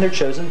degree in their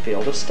chosen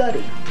field of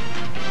study.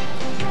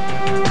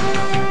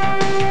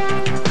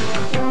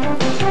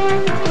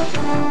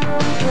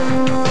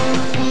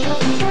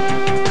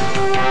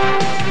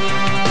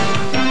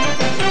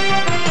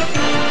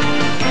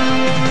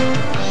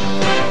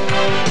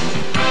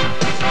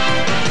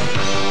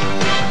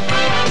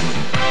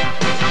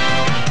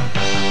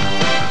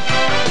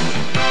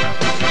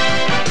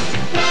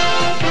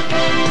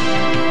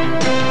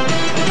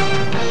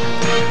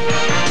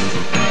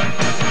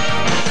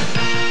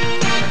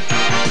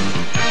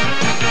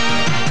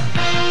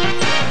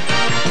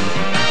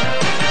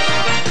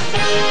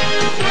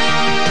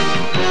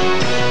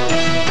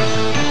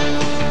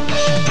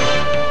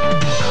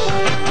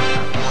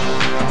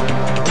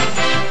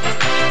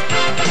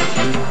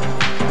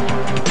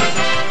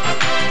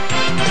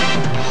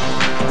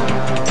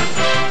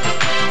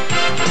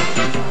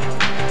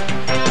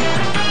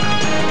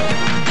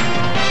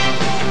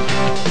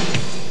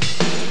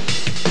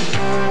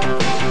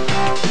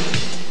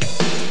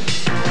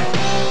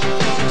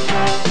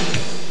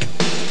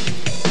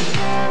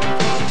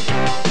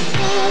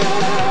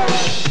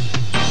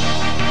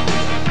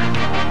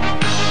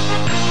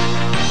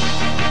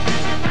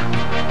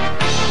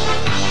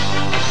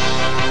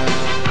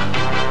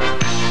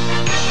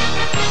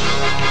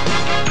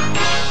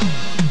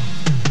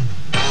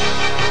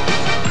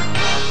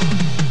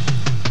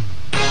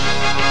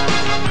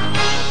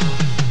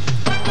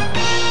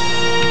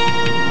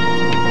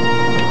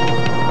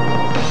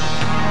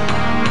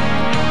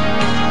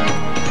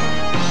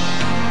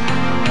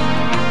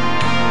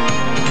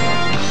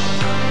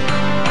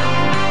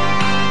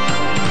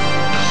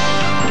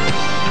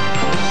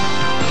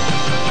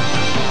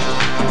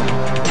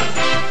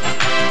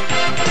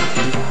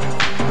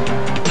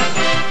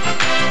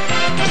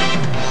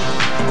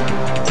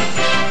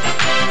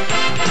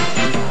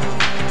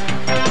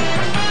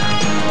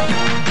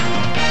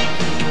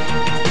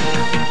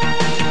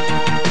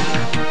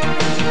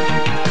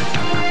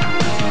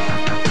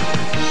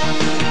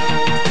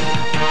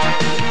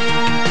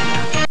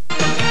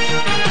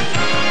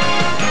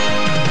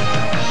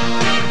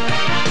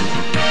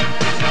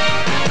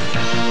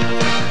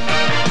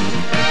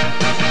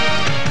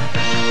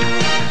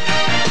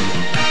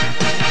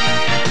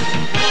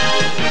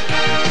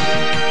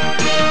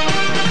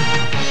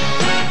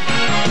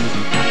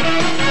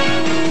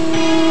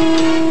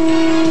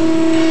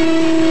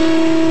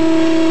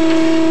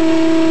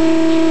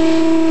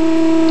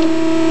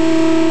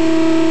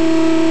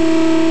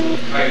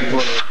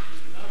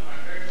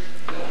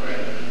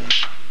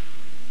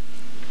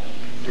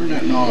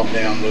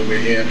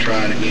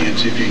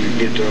 See if you can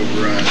get to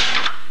override.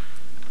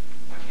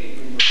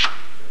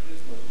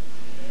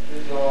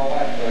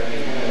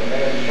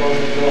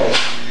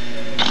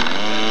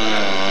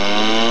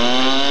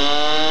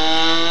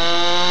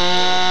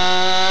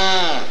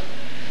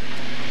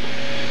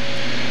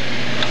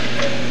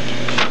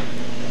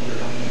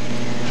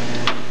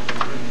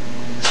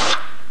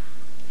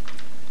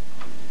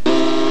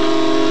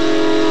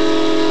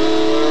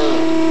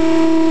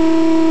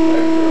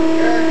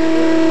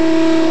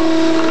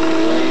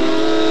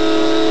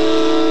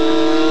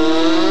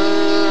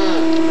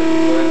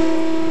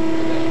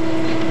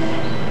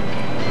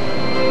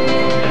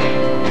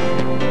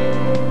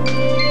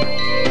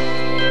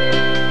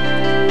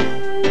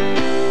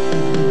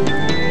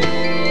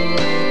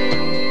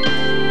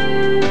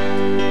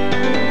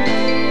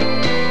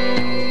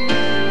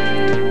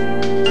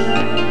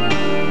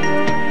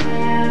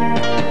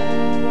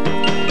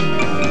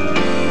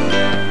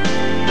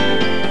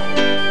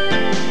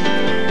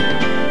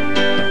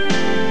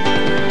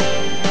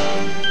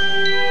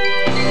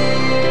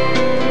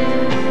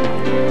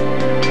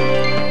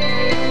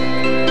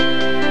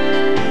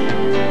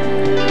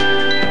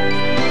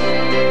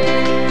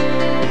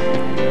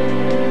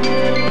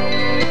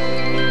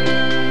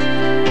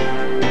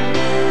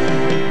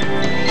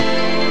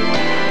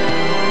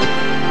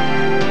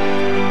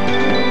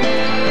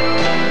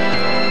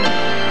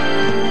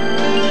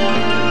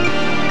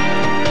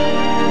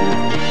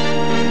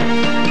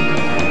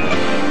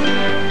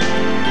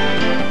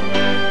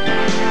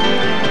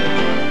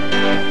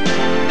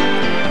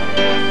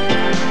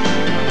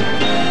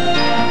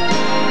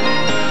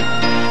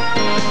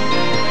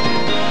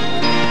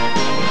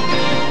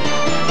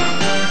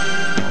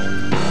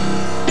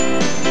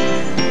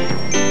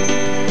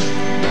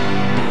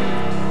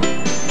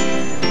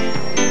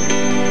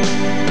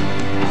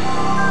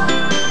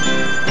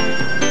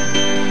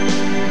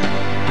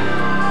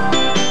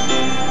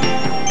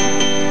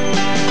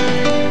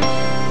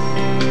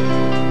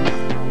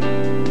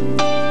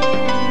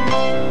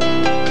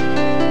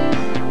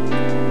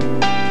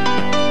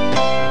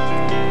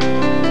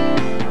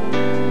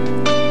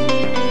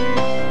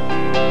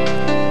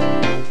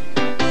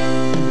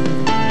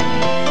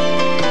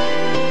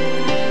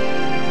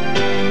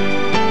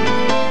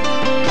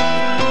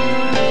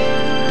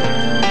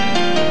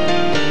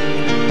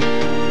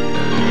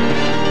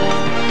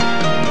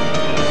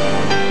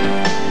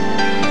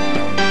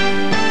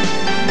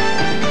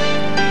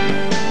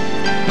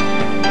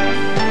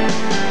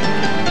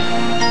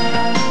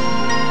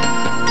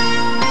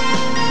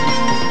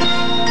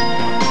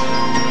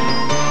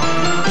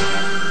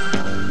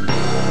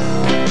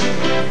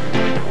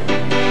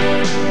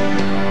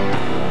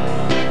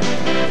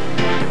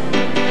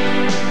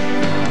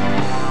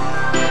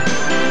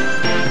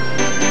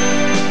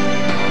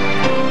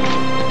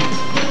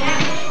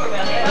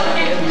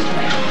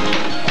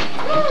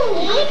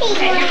 Here's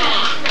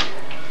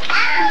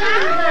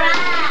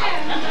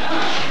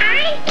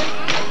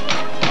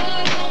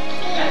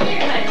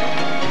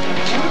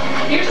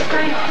the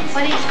crayons.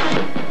 What is it?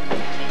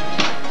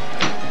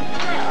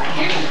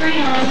 Here's the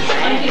crayons.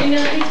 Want to give me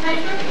another piece of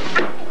paper?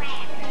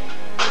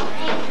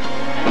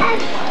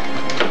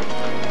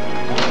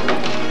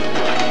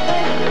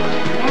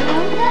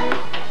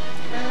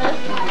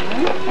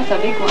 That's a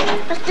big one.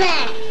 What's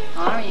that?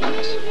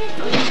 Orange.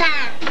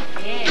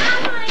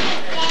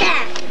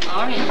 Yeah.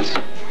 Orange.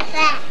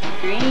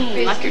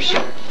 Green, like your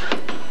shirt.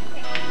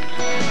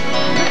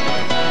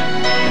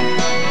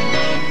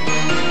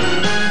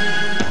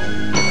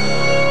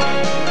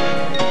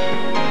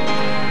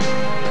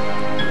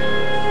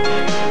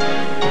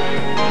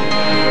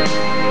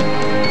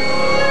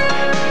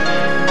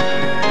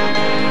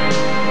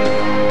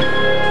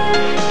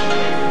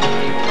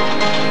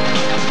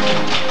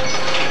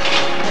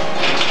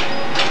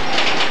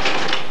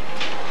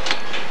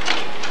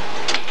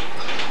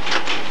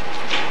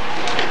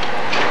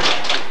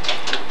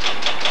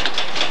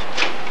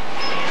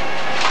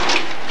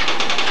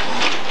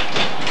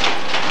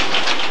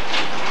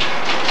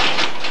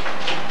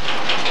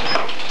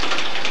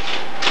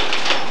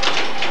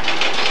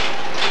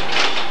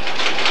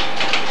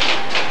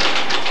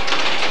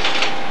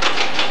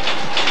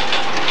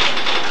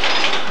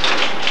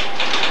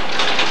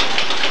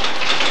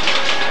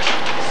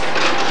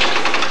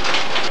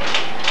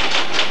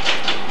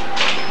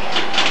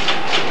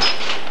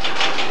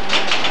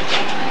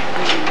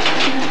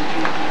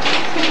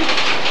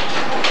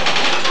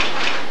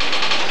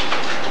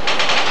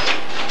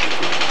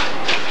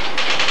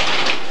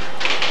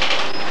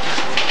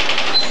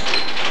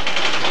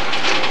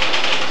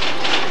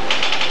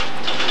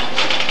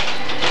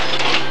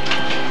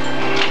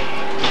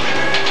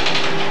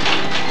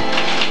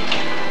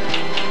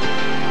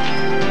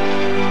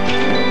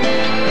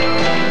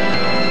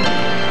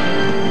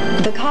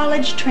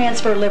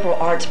 Transfer Liberal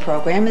Arts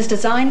program is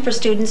designed for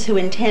students who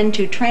intend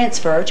to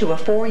transfer to a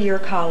four-year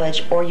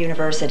college or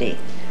university.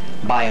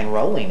 By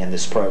enrolling in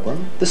this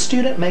program, the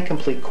student may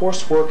complete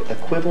coursework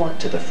equivalent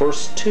to the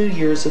first 2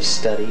 years of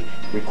study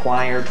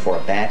required for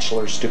a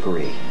bachelor's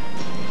degree.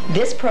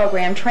 This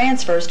program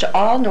transfers to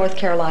all North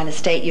Carolina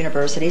state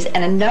universities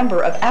and a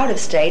number of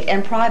out-of-state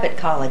and private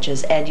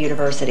colleges and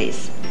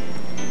universities.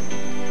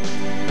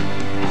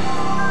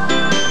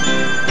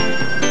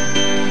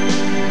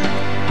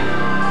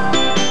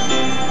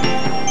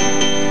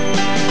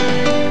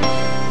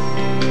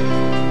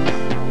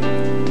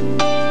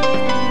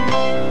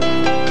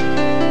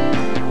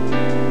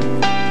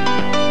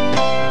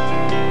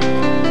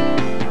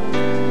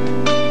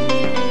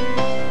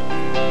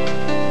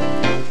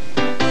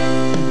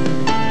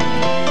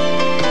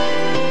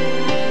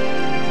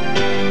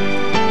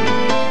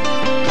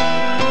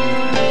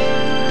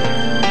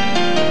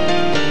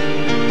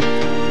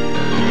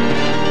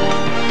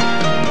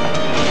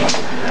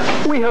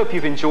 Hope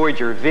you've enjoyed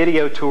your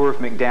video tour of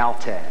McDowell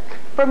Tech.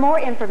 For more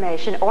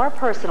information or a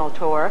personal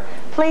tour,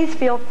 please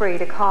feel free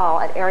to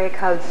call at area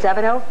code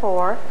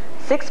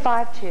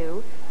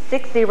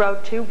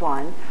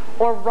 704-652-6021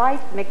 or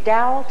write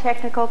McDowell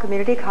Technical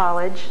Community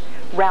College,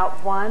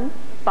 Route 1,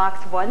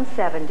 Box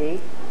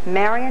 170,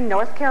 Marion,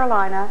 North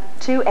Carolina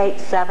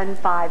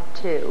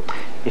 28752.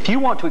 If you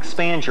want to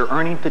expand your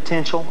earning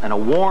potential in a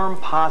warm,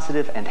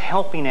 positive, and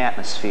helping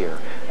atmosphere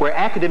where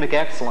academic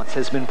excellence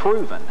has been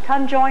proven,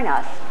 come join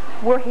us.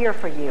 We're here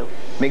for you.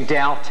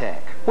 McDowell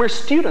Tech, where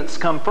students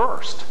come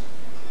first.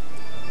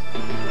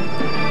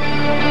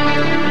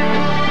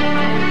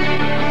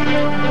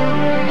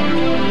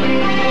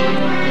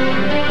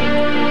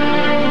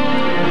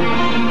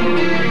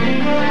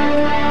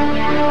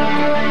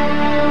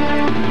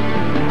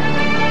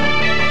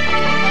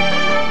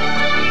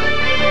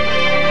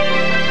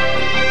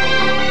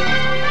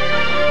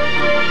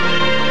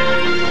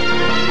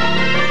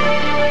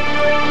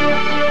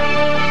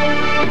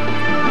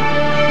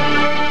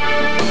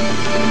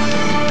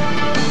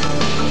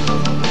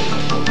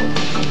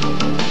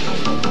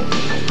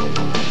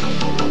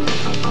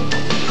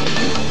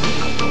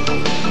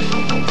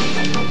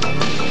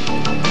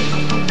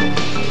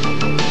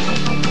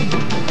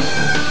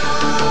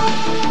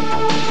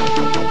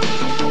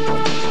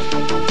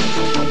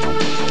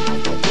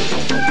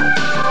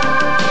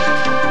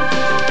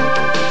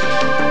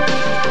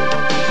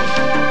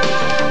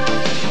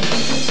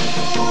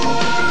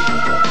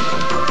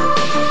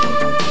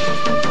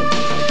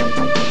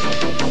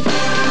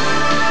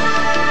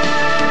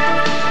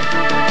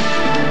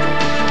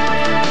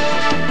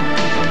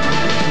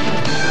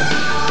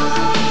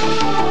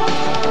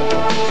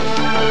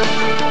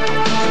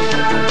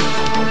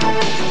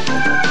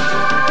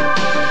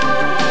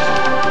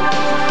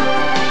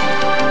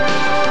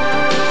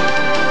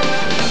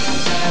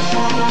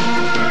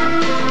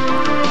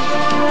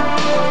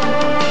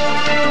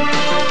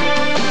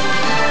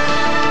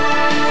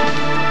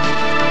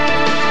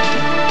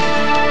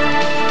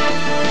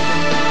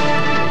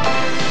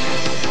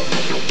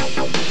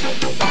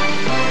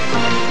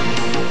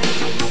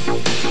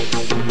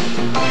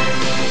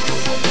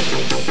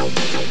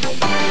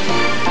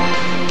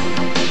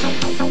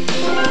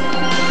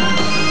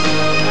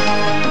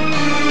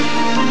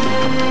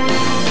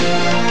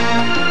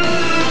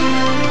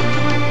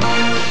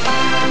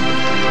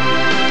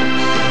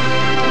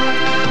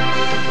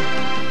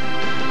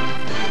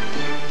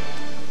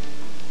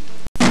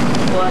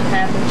 what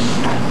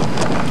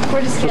happened.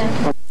 We're just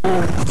gonna...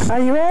 Are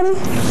you ready?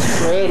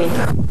 Ready.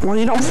 Well,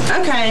 you don't...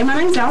 Okay, my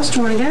name's Alice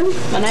Jornigan.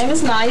 My name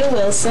is Nia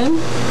Wilson.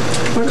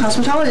 We're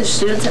cosmetology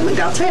students at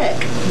McDowell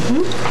Tech.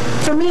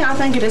 For me, I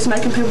think it is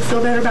making people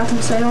feel better about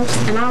themselves.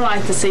 And I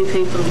like to see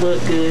people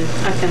look good.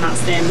 I cannot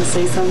stand to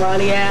see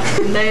somebody out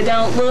and they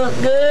don't look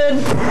good.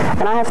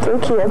 And I have 3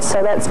 kids,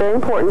 so that's very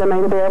important to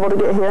me to be able to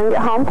get here and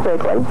get home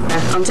quickly.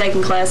 I'm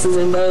taking classes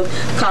in both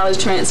college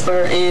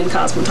transfer and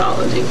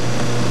cosmetology.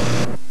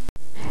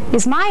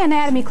 Is my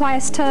anatomy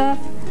class tough?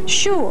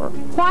 Sure.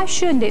 Why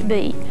shouldn't it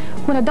be?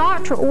 When a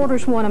doctor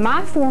orders one of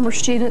my former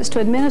students to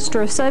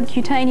administer a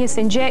subcutaneous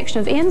injection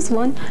of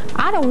insulin,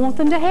 I don't want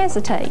them to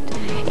hesitate.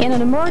 In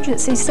an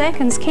emergency,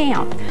 seconds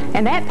count,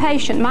 and that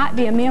patient might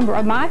be a member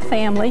of my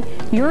family,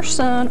 your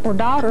son or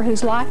daughter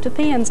whose life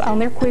depends on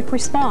their quick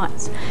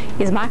response.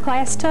 Is my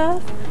class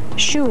tough?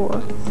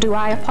 Sure. Do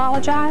I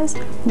apologize?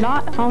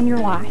 Not on your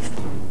life.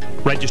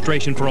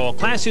 Registration for all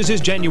classes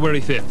is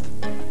January 5th.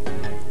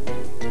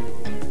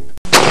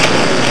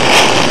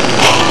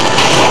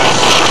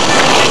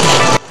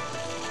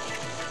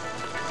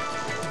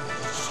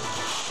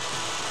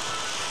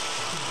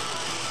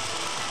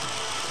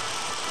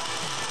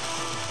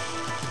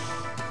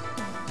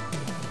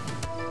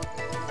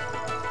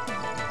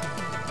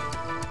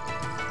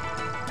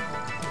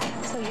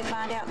 So you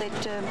find out that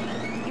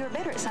you were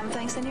better at some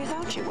things than you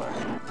thought you were.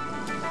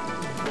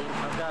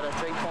 I've got a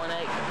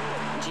 3.8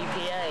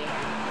 GPA.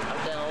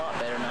 I've done a lot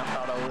better than I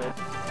thought I would.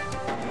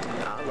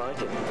 I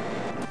like it.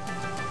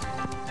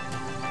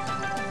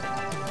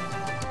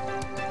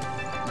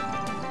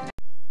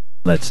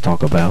 Let's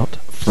talk about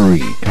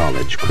free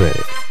college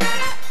credit.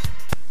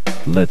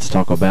 Let's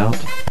talk about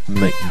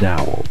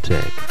McDowell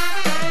Tech.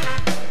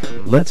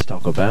 Let's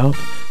talk about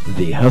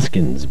the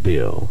Huskins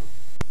Bill.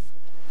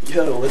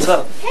 Yo, what's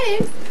up? Hey,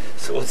 dude.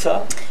 So what's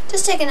up?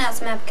 Just checking out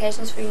some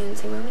applications for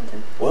UNC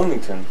Wilmington.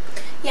 Wilmington?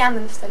 Yeah, I'm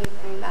going to study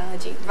marine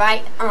biology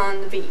right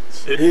on the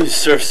beach. Ooh,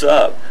 surf's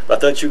up. I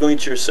thought you were going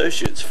to get your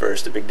associates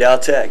first at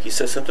McDowell Tech. You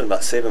said something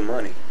about saving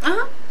money.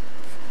 Uh-huh.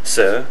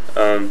 So,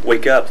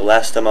 wake up. The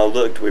last time I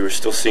looked, we were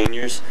still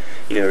seniors.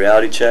 You know,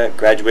 reality check,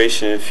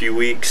 graduation in a few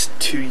weeks,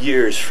 2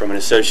 years from an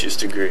associate's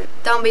degree.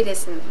 Don't be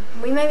dissing me.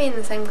 We may be in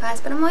the same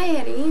class, but I'm way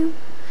ahead of you.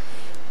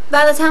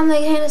 By the time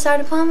they hand us our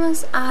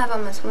diplomas, I have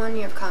almost 1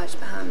 year of college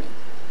behind me.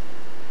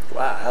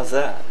 Wow, how's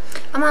that?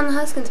 I'm on the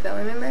Huskins Bill,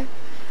 remember?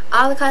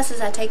 All the classes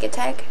I take at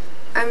Tech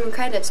earn me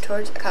credits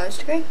towards a college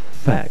degree.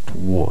 Fact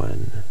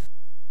 1.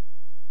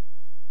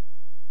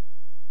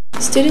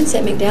 Students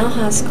at McDowell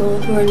High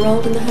School who are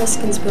enrolled in the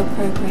Huskins Bill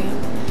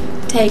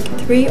program take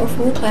 3 or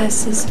 4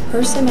 classes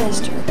per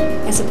semester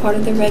as a part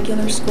of their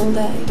regular school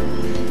day.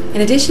 In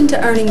addition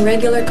to earning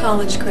regular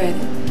college credit,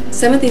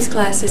 some of these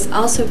classes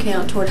also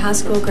count toward high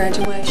school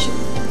graduation.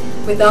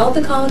 With all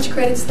the college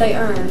credits they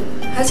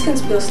earn,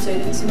 Huskins Bill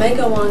students may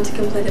go on to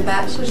complete a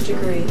bachelor's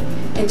degree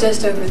in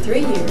just over 3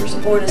 years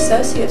or an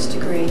associate's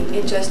degree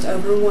in just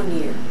over 1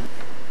 year.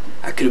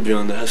 I could have been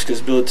on the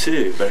Huskins Bill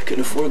too, but I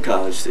couldn't afford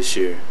college this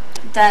year.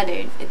 Duh,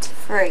 dude, it's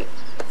free.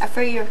 A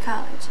free year of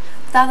college.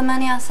 With all the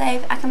money I'll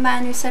save, I can buy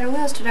a new set of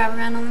wheels to drive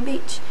around on the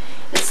beach,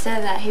 instead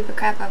of that heap of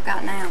crap I've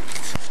got now.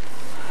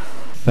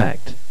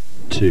 Fact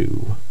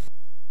 2.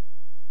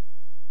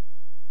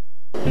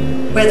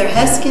 Whether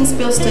Huskins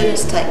Bill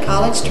students take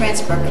college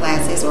transfer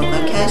classes or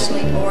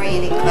vocationally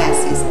oriented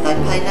classes, they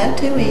pay no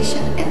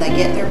tuition and they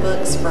get their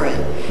books free.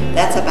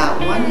 That's about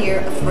 1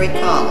 year of free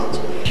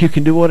college. You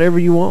can do whatever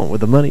you want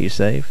with the money you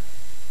save.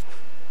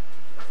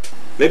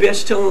 Maybe I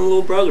should tell my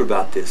little brother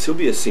about this. He'll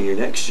be a senior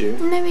next year.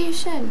 Maybe you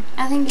should.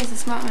 I think he's the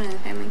smart one in the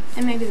family,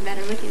 and maybe the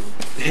better looking.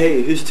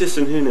 Hey, who's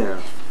dissing who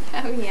now?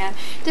 Oh yeah.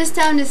 Just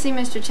tell him to see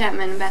Mr.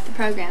 Chapman about the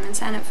program and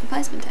sign up for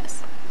placement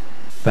tests.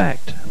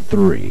 Fact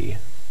 3.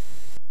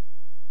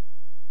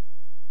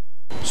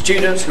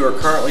 Students who are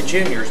currently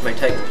juniors may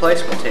take the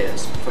placement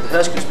test for the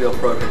Huskins Bill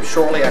program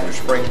shortly after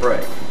spring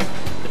break.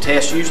 The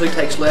test usually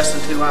takes less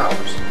than 2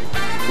 hours.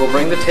 We'll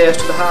bring the test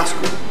to the high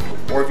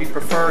school, or if you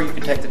prefer, you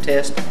can take the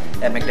test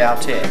at McDowell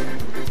Tech.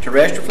 To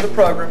register for the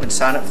program and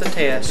sign up for the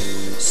test,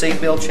 see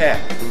Bill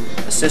Chapman,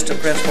 assistant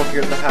principal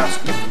here at the high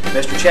school.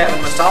 Mr.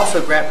 Chapman must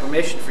also grant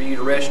permission for you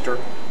to register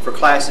for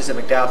classes at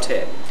McDowell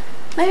Tech.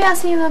 Maybe I'll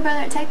see your little brother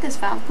at Tech this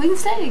fall. We can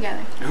study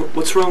together.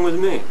 What's wrong with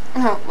me?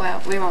 Oh,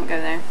 well, we won't go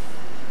there.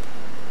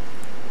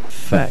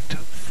 Fact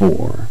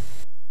 4.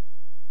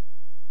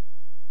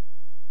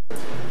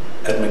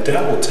 At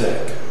McDowell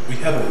Tech, we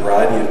have a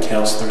variety of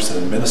counselors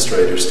and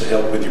administrators to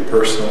help with your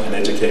personal and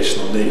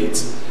educational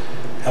needs.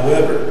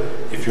 However,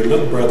 if your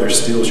little brother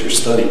steals your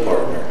study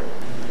partner,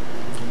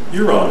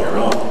 you're on your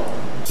own.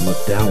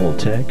 McDowell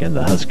Tech and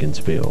the Huskins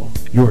Bill,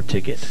 your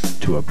ticket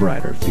to a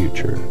brighter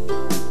future.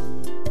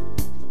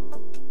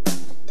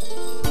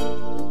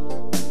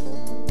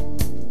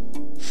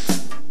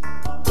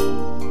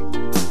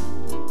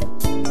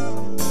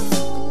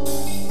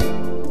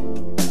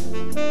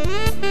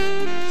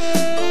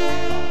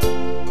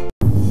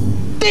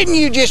 Didn't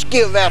you just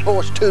give that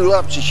horse 2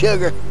 lumps of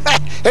sugar?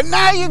 And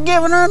now you're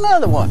giving her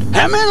another one.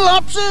 How many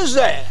lumps is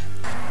that?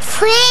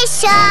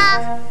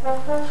 Trisha!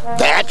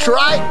 That's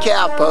right,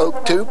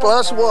 Cowpoke. 2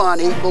 + 1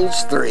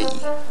 = 3.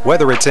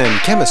 Whether it's in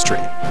chemistry,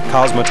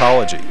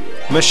 cosmetology,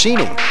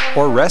 machining,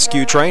 or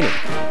rescue training,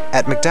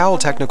 at McDowell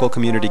Technical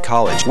Community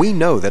College, we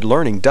know that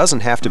learning doesn't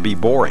have to be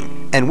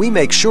boring, and we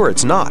make sure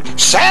it's not.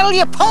 Saddle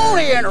your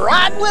pony and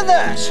ride with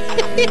us.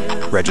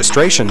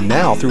 Registration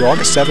now through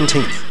August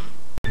 17th.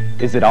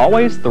 Is it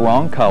always the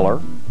wrong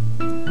color?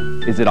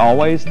 Is it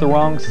always the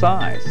wrong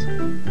size?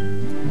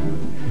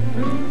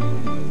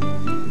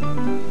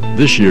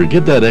 This year,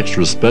 get that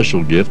extra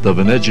special gift of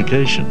an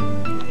education.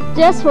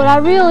 Just what I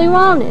really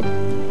wanted.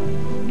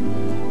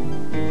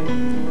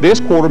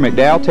 This quarter,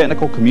 McDowell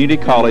Technical Community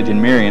College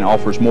in Marion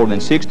offers more than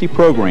 60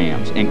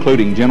 programs,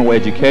 including general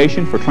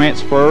education for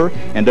transfer,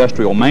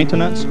 industrial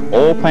maintenance,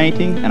 oil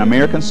painting, and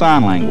American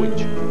Sign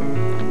Language.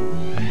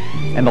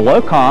 And the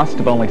low cost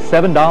of only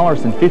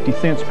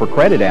 $7.50 per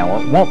credit hour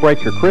won't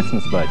break your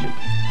Christmas budget.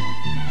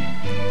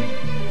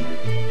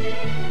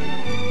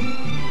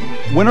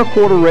 Winter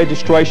quarter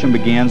registration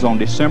begins on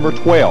December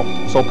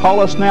 12th, so call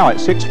us now at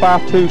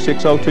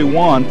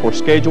 652-6021 for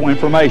schedule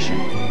information.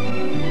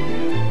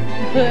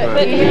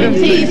 Put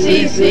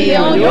MTCC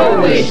on your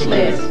wish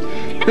list.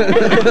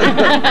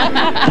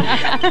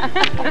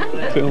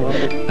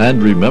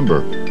 And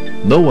remember,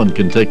 no one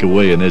can take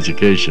away an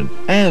education.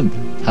 And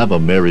have a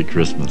Merry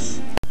Christmas.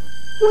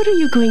 What are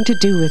you going to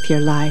do with your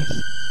life?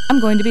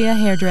 I'm going to be a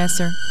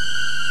hairdresser.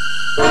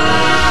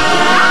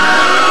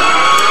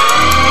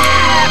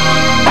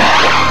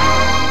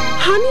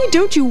 Honey,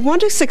 don't you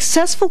want a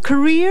successful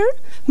career?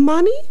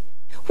 Mommy,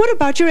 what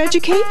about your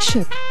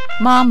education?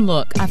 Mom,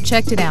 look, I've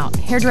checked it out.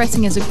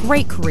 Hairdressing is a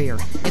great career.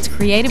 It's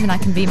creative and I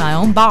can be my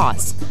own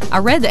boss. I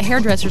read that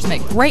hairdressers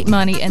make great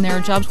money and there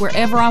are jobs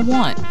wherever I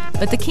want.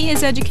 But the key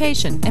is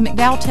education, and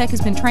McDowell Tech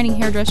has been training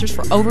hairdressers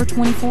for over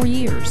 24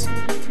 years.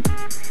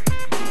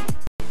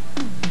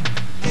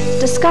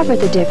 Discover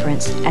the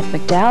difference at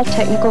McDowell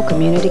Technical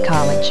Community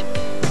College.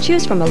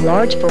 Choose from a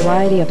large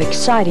variety of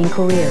exciting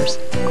careers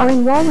or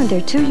enroll in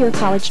their 2-year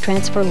college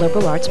transfer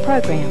liberal arts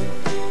program.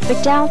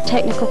 McDowell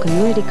Technical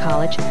Community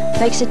College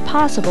makes it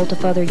possible to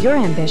further your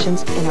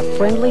ambitions in a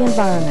friendly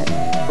environment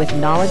with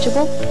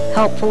knowledgeable,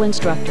 helpful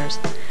instructors.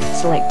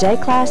 Select day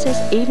classes,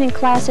 evening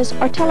classes,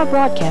 or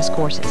telebroadcast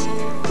courses.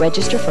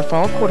 Register for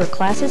fall quarter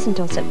classes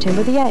until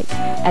September the 8th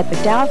at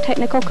McDowell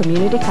Technical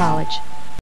Community College.